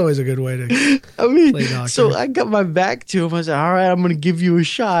hooks. That's always a good way to play doctor. So I got my back to him. I said, "All right, I'm going to give you a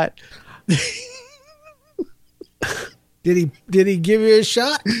shot." Did he give you a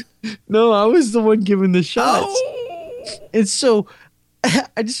shot? No, I was the one giving the shots. Oh. And so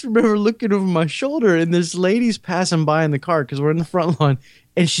I just remember looking over my shoulder, and this lady's passing by in the car because we're in the front lawn,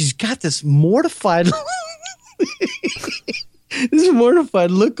 and she's got this mortified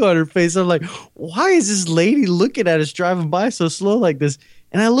look on her face. I'm like, why is this lady looking at us driving by so slow like this?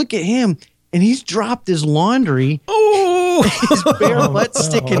 And I look at him, and he's dropped his laundry. Oh, his bare butt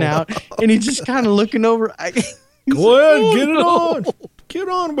sticking out, and he's just kind of looking over. Go ahead, get it on. Get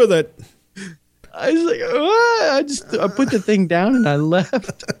on with it. I was like, I put the thing down and I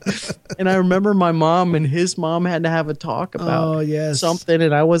left. And I remember my mom and his mom had to have a talk about something,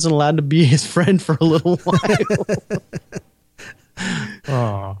 and I wasn't allowed to be his friend for a little while.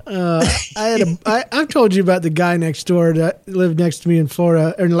 I've told you about the guy next door that lived next to me in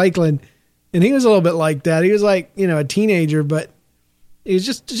Florida, or in Lakeland, and he was a little bit like that. He was like, a teenager, but he was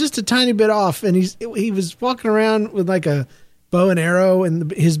just a tiny bit off, and he was walking around with like a bow and arrow in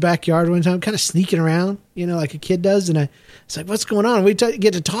his backyard one time, kind of sneaking around, like a kid does. And I was like, "What's going on?" We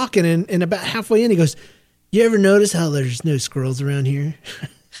get to talking, and about halfway in, he goes, "You ever notice how there's no squirrels around here?"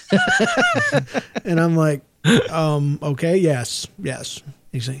 And I'm like, okay, yes.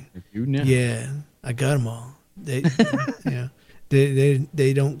 He's like, "Yeah, I got them all. They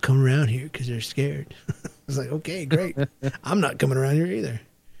don't come around here because they're scared." I was like, "Okay, great. I'm not coming around here either."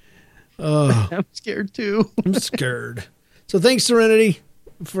 I'm scared too. I'm scared. So thanks, Serenity,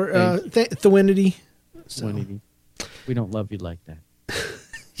 for Thwinity. Serenity. We don't love you like that.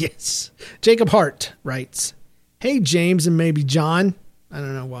 Yes. Jacob Hart writes, "Hey, James and maybe John." I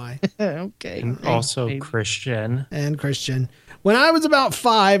don't know why. Okay. And also Christian. And Christian. When I was about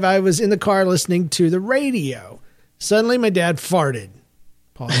 5, I was in the car listening to the radio. Suddenly, my dad farted.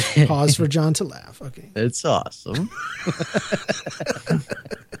 Pause for John to laugh. Okay. It's awesome.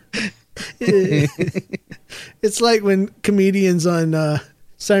 It's like when comedians on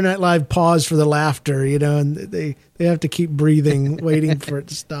Saturday Night Live pause for the laughter, and they have to keep breathing, waiting for it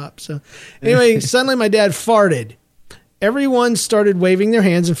to stop. So anyway, suddenly my dad farted. Everyone started waving their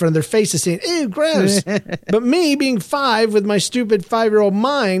hands in front of their faces saying, "Ew, gross." But me, being 5 with my stupid 5-year-old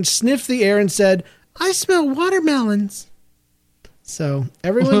mind, sniffed the air and said, "I smell watermelons." So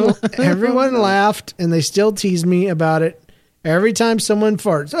everyone laughed, and they still tease me about it every time someone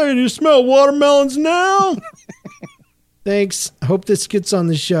farts. "Hey, do you smell watermelons now?" Thanks. I hope this gets on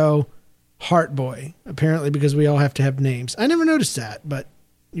the show. Hart Boy, apparently, because we all have to have names. I never noticed that, but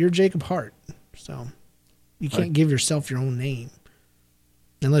you're Jacob Hart, so you can't give yourself your own name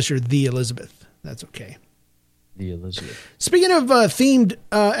unless you're the Elizabeth. That's okay. The Elizabeth. Speaking of themed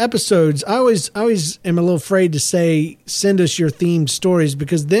episodes, I always am a little afraid to say send us your themed stories,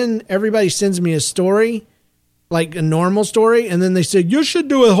 because then everybody sends me a story, like a normal story, and then they say, "You should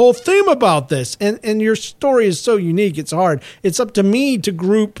do a whole theme about this." And your story is so unique, it's hard. It's up to me to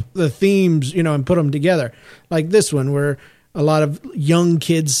group the themes, and put them together. Like this one, where a lot of young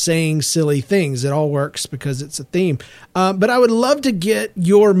kids saying silly things. It all works because it's a theme. But I would love to get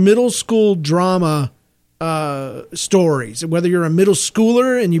your middle school drama stories. Whether you're a middle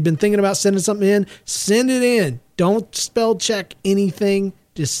schooler and you've been thinking about sending something in, send it in. Don't spell check anything.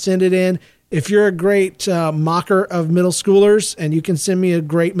 Just send it in. If you're a great mocker of middle schoolers and you can send me a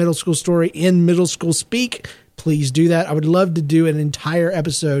great middle school story in middle school speak, please do that. I would love to do an entire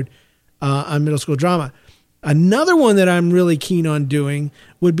episode on middle school drama. Another one that I'm really keen on doing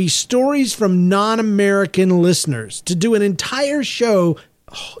would be stories from non-American listeners, to do an entire show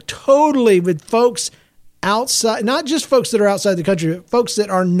totally with folks outside, not just folks that are outside the country, but folks that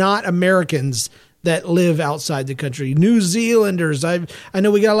are not Americans that live outside the country. New Zealanders. I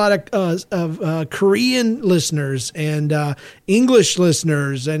know we got a lot of Korean listeners and English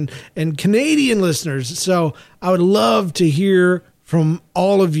listeners and Canadian listeners. So I would love to hear from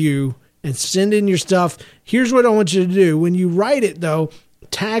all of you and send in your stuff. Here's what I want you to do. When you write it, though,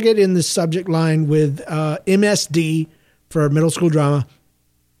 tag it in the subject line with MSD for middle school drama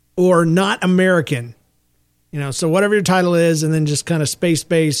or not American. So whatever your title is, and then just kind of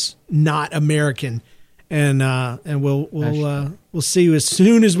space not American, and we'll see. As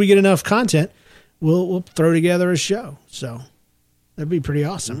soon as we get enough content, we'll throw together a show. So that'd be pretty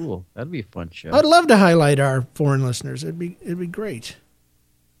awesome. Cool. That'd be a fun show. I'd love to highlight our foreign listeners. It'd be great.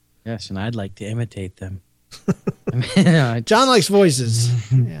 Yes, and I'd like to imitate them. John likes voices.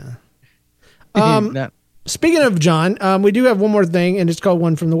 Yeah. Speaking of John, we do have one more thing, and it's called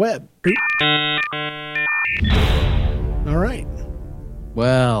One from the Web. All right.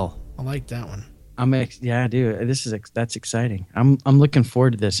 Well, I like that one. I do. That's exciting. I'm looking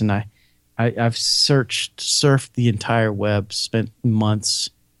forward to this, and I've surfed the entire web, spent months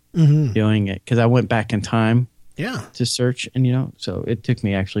doing it because I went back in time. Yeah. To search, and so it took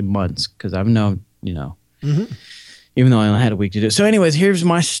me actually months because I've known, even though I only had a week to do it. So, anyways, here's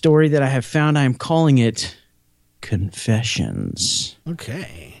my story that I have found. I'm calling it Confessions.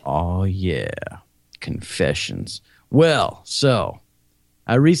 Okay. Oh yeah, Confessions. Well, so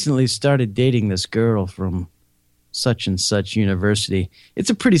I recently started dating this girl from such and such university. It's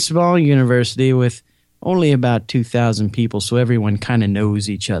a pretty small university with only about 2,000 people, so everyone kind of knows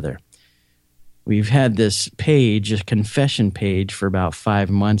each other. We've had this page, a confession page, for about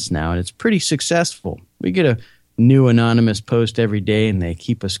 5 months now, and it's pretty successful. We get a new anonymous post every day, and they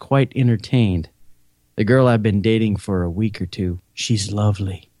keep us quite entertained. The girl I've been dating for a week or two, she's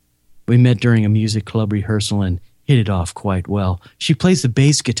lovely. We met during a music club rehearsal and hit it off quite well. She plays the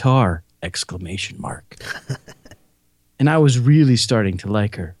bass guitar! ! And I was really starting to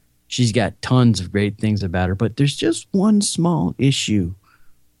like her. She's got tons of great things about her, but there's just one small issue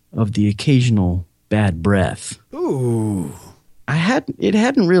of the occasional bad breath. Ooh. It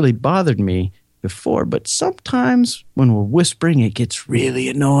hadn't really bothered me before, but sometimes when we're whispering, it gets really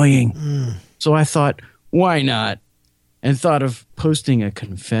annoying. So I thought, why not? And thought of posting a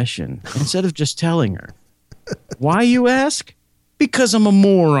confession instead of just telling her. Why, you ask? Because I'm a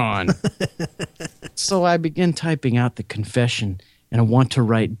moron. So I began typing out the confession, and I want to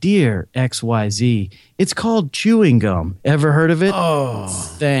write, "Dear XYZ, it's called chewing gum. Ever heard of it? Oh.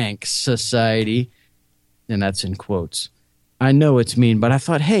 Thanks, society." And that's in quotes. I know it's mean, but I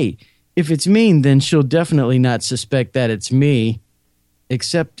thought, hey, if it's mean, then she'll definitely not suspect that it's me.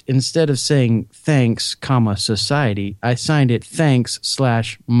 Except instead of saying thanks, comma, society, I signed it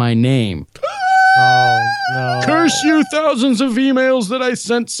thanks/my name. Oh, no. Curse you, thousands of emails that I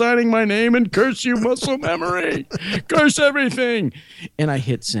sent signing my name, and curse you, muscle memory. Curse everything. And I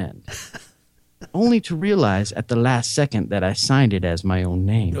hit send. Only to realize at the last second that I signed it as my own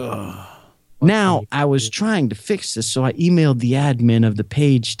name. Now, I was trying to fix this, so I emailed the admin of the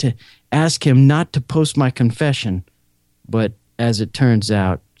page to ask him not to post my confession. But as it turns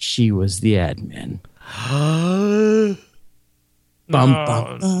out, she was the admin. Bum,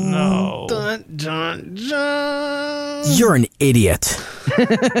 bum. No. Dun, dun, dun. You're an idiot.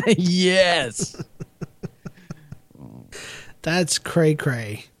 Yes. That's cray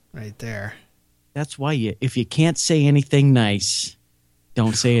cray right there. That's why if you can't say anything nice,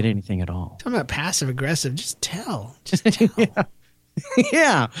 don't say it anything at all. Talking about passive aggressive, just tell. Just tell.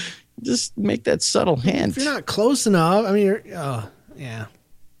 Yeah. Just make that subtle hint. If you're not close enough, I mean, yeah.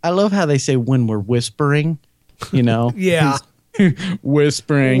 I love how they say when we're whispering, you know? Yeah.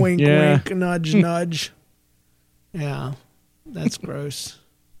 Whispering. Wink, yeah. wink, nudge, nudge. Yeah. That's gross.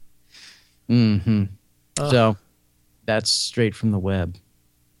 Mm-hmm. So that's straight from the web.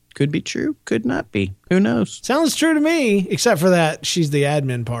 Could be true, could not be. Who knows? Sounds true to me, except for that she's the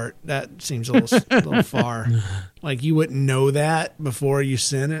admin part. That seems a little far. Like you wouldn't know that before you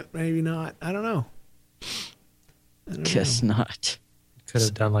sent it. Maybe not. I don't know. Guess not. Could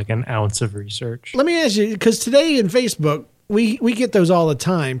have done like an ounce of research. Let me ask you, because today in Facebook, we get those all the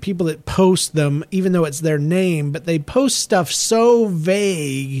time. People that post them, even though it's their name, but they post stuff so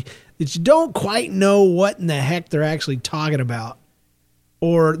vague that you don't quite know what in the heck they're actually talking about.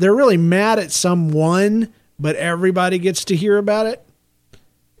 Or they're really mad at someone, but everybody gets to hear about it.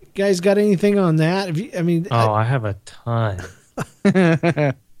 You guys got anything on that? I have a ton.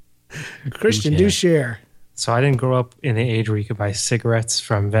 Christian, do share. So I didn't grow up in the age where you could buy cigarettes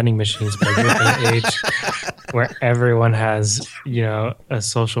from vending machines, but I grew up in the age where everyone has, a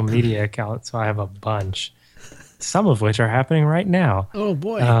social media account. So I have a bunch, some of which are happening right now. Oh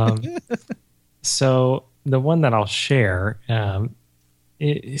boy. So the one that I'll share,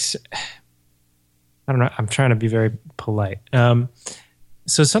 is, I don't know. I'm trying to be very polite.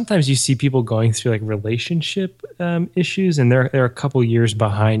 So sometimes you see people going through like relationship issues, and they're a couple years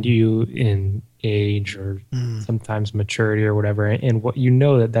behind you in age or sometimes maturity or whatever. And what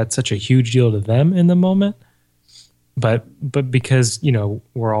that's such a huge deal to them in the moment. But because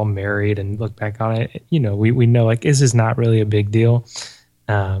we're all married and look back on it, we know like this is not really a big deal.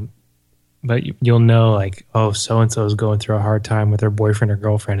 But you'll know like, oh, so-and-so is going through a hard time with their boyfriend or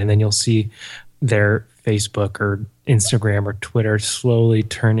girlfriend. And then you'll see their Facebook or Instagram or Twitter slowly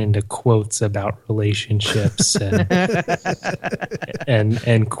turn into quotes about relationships and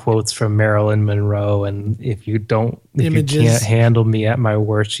and quotes from Marilyn Monroe. And if you can't handle me at my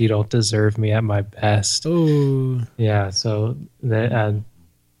worst, you don't deserve me at my best. Oh, yeah. So there's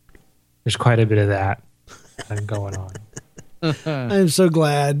quite a bit of that going on. I'm so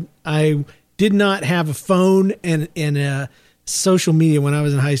glad I did not have a phone and social media when I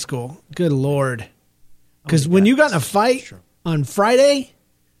was in high school. Good Lord. Because when you got in a fight on Friday,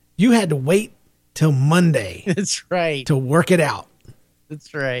 you had to wait till Monday. That's right. To work it out.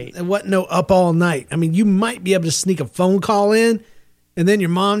 That's right. It wasn't no up all night. I mean, you might be able to sneak a phone call in, and then your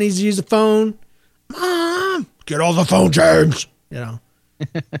mom needs to use the phone. Mom, get all the phone, James.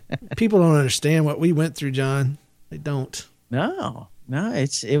 People don't understand what we went through, John. They don't. No,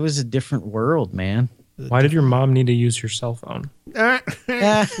 it was a different world, man. Why did your mom need to use your cell phone?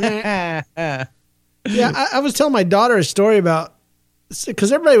 Yeah, I was telling my daughter a story about,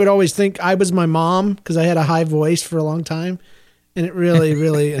 because everybody would always think I was my mom because I had a high voice for a long time. And it really,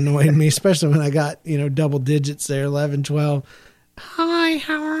 really annoyed me, especially when I got, double digits there, 11, 12. Hi,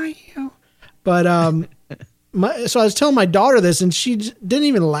 how are you? But so I was telling my daughter this, and she didn't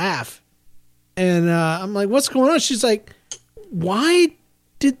even laugh. And I'm like, what's going on? She's like, why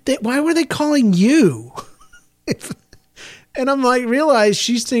were they calling you? And I'm like, realize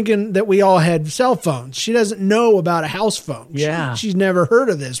she's thinking that we all had cell phones. She doesn't know about a house phone. Yeah. She's never heard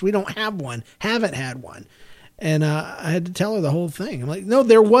of this. We don't have one, haven't had one. And I had to tell her the whole thing. I'm like, no,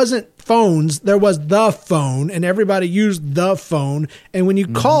 there wasn't phones. There was the phone, and everybody used the phone. And when you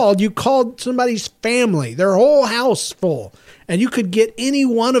called somebody's family, their whole house full. And you could get any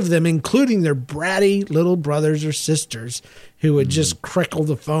one of them, including their bratty little brothers or sisters, who would just crickle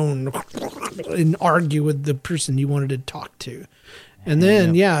the phone and argue with the person you wanted to talk to. And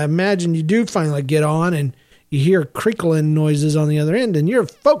then, imagine you do finally get on and you hear crickling noises on the other end, and your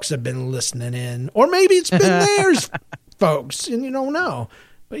folks have been listening in. Or maybe it's been theirs folks, and you don't know.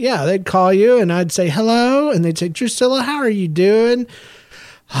 But yeah, they'd call you, and I'd say hello, and they'd say, Drusilla, how are you doing?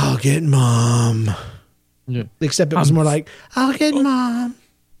 I'll get Mom. Yeah. Except it was more like, I'll get Mom.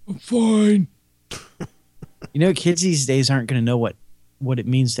 I'm fine. You know, kids these days aren't going to know what it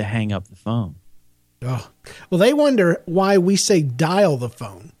means to hang up the phone. Oh. Well, they wonder why we say dial the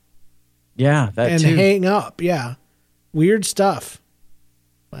phone. Yeah, that and too. hang up. Yeah. Weird stuff.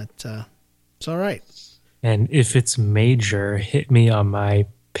 But it's all right. And if it's major, hit me on my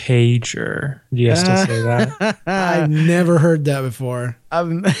pager. Do you guys still say that? I've never heard that before.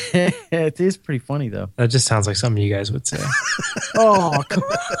 It is pretty funny, though. That just sounds like something you guys would say. Oh, come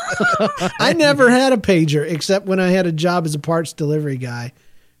I never had a pager except when I had a job as a parts delivery guy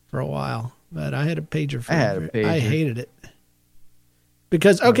for a while. But I had a pager. I hated it.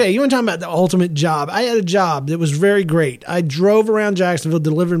 Because, okay, you want to talk about the ultimate job. I had a job that was very great. I drove around Jacksonville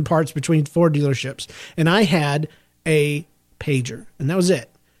delivering parts between Ford dealerships, and I had a pager, and that was it.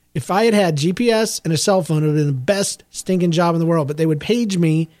 If I had had GPS and a cell phone, it would have been the best stinking job in the world, but they would page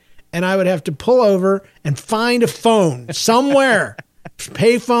me, and I would have to pull over and find a phone somewhere.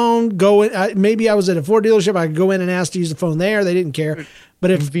 Pay phone, go in. Maybe I was at a Ford dealership. I could go in and ask to use the phone there. They didn't care.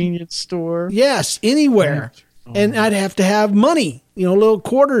 But if convenience store. Yes, anywhere. And I'd have to have money, little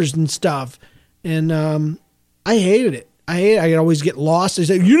quarters and stuff. And I hated it. I could always get lost. They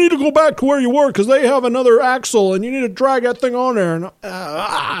say, you need to go back to where you were because they have another axle and you need to drag that thing on there. And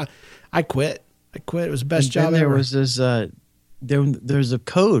I quit. It was the best job there ever. Was this, there's the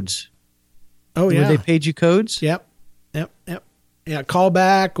codes. Oh, yeah. Where they paid you codes? Yep. Yeah, call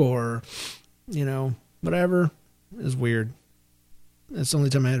back or, whatever. It was weird. That's the only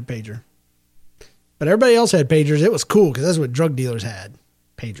time I had a pager. But everybody else had pagers. It was cool because that's what drug dealers had,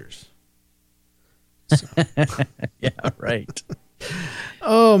 pagers. So. Yeah, right.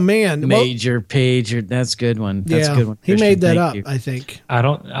 Oh, man. Major pager. That's a good one. That's a good one. He made that up, you. I think.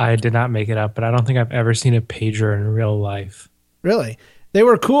 I did not make it up, but I don't think I've ever seen a pager in real life. Really? They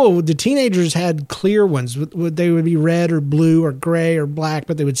were cool. The teenagers had clear ones. They would be red or blue or gray or black,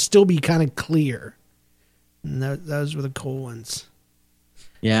 but they would still be kind of clear. And those were the cool ones.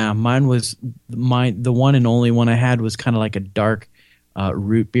 Yeah, the one and only one I had was kind of like a dark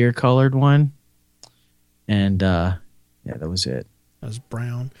root beer colored one. And yeah, that was it. That was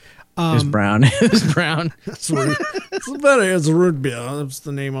brown. It was brown. It was brown. It's better. It's a root beer. That's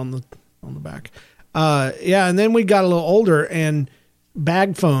the name on the back. Yeah, and then we got a little older and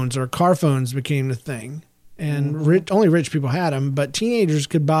bag phones or car phones became the thing. And only rich people had them, but teenagers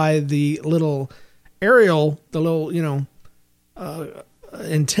could buy the little aerial, the little,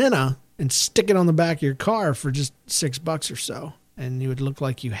 antenna and stick it on the back of your car for just $6 or so, and you would look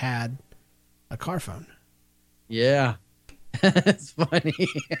like you had a car phone. Yeah. That's funny.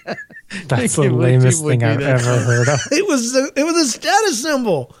 That's the lamest thing I've ever heard of. It was a status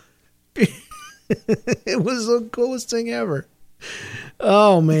symbol. It was the coolest thing ever.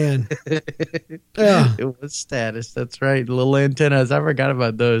 Oh man. Yeah. It was status. That's right. Little antennas. I forgot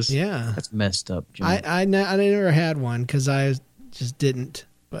about those. Yeah. That's messed up, Jimmy. I never had one because I just didn't.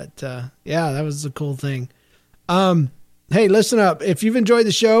 But yeah, that was a cool thing. Hey, listen up. If you've enjoyed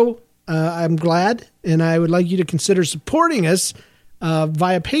the show, I'm glad, and I would like you to consider supporting us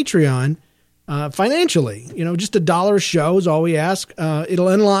via Patreon financially. Just $1 a show is all we ask. It'll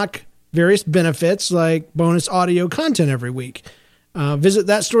unlock various benefits like bonus audio content every week. Visit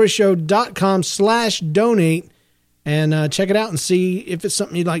thatstoryshow.com/donate and check it out and see if it's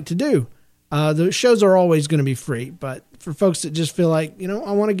something you'd like to do. The shows are always going to be free, but for folks that just feel like,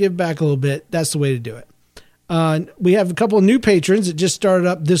 I want to give back a little bit, that's the way to do it. We have a couple of new patrons that just started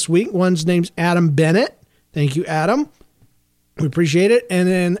up this week. One's name's Adam Bennett. Thank you, Adam. We appreciate it. And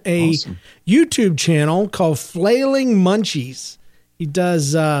then a YouTube channel called Flailing Munchies. He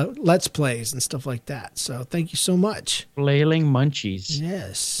does Let's Plays and stuff like that. So thank you so much. Flailing Munchies.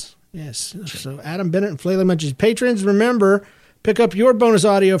 Yes. So Adam Bennett and Flailing Munchies. Patrons, remember, pick up your bonus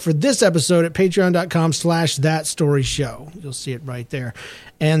audio for this episode at patreon.com/thatstoryshow. You'll see it right there.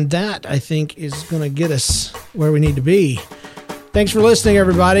 And that, I think, is going to get us where we need to be. Thanks for listening,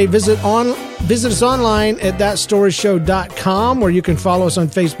 everybody. Visit us online at thatstoryshow.com, where you can follow us on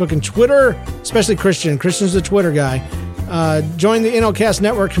Facebook and Twitter, especially Christian. Christian's the Twitter guy. Join the NLCast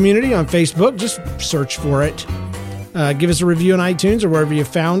Network community on Facebook. Just search for it. Give us a review on iTunes or wherever you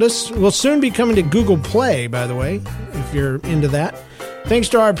found us. We'll soon be coming to Google Play, by the way, if you're into that. Thanks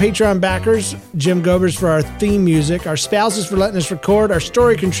to our Patreon backers, Jim Gobers for our theme music, our spouses for letting us record, our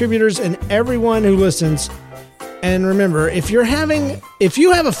story contributors, and everyone who listens. And remember, if you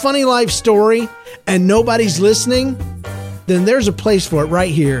have a funny life story and nobody's listening, then there's a place for it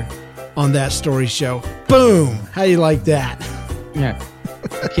right here on That Story Show. Boom! How you like that? Yeah.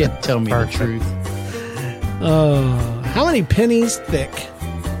 You can't tell me the truth. How many pennies thick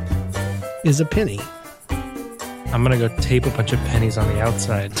is a penny? I'm going to go tape a bunch of pennies on the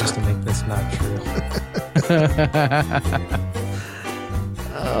outside just to make this not true.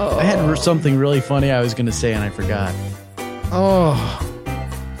 I had something really funny I was going to say and I forgot.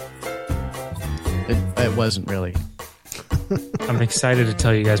 It wasn't really. I'm excited to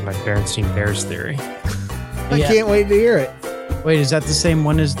tell you guys my Berenstein Bears theory. I can't wait to hear it. Wait, is that the same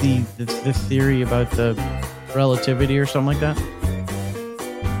one as the theory about the relativity or something like that?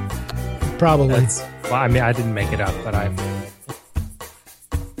 Probably. Well, I mean, I didn't make it up, but I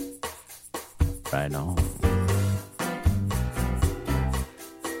know.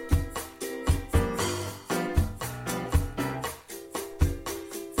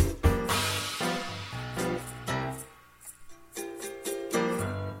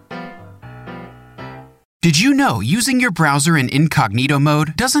 Did you know using your browser in incognito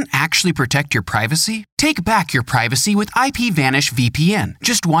mode doesn't actually protect your privacy? Take back your privacy with IPVanish VPN.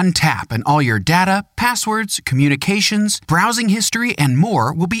 Just one tap and all your data, passwords, communications, browsing history, and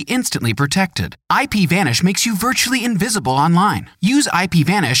more will be instantly protected. IPVanish makes you virtually invisible online. Use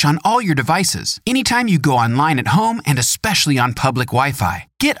IPVanish on all your devices, anytime you go online at home and especially on public Wi-Fi.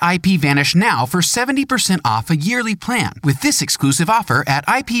 Get IPVanish now for 70% off a yearly plan with this exclusive offer at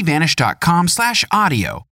IPVanish.com/audio.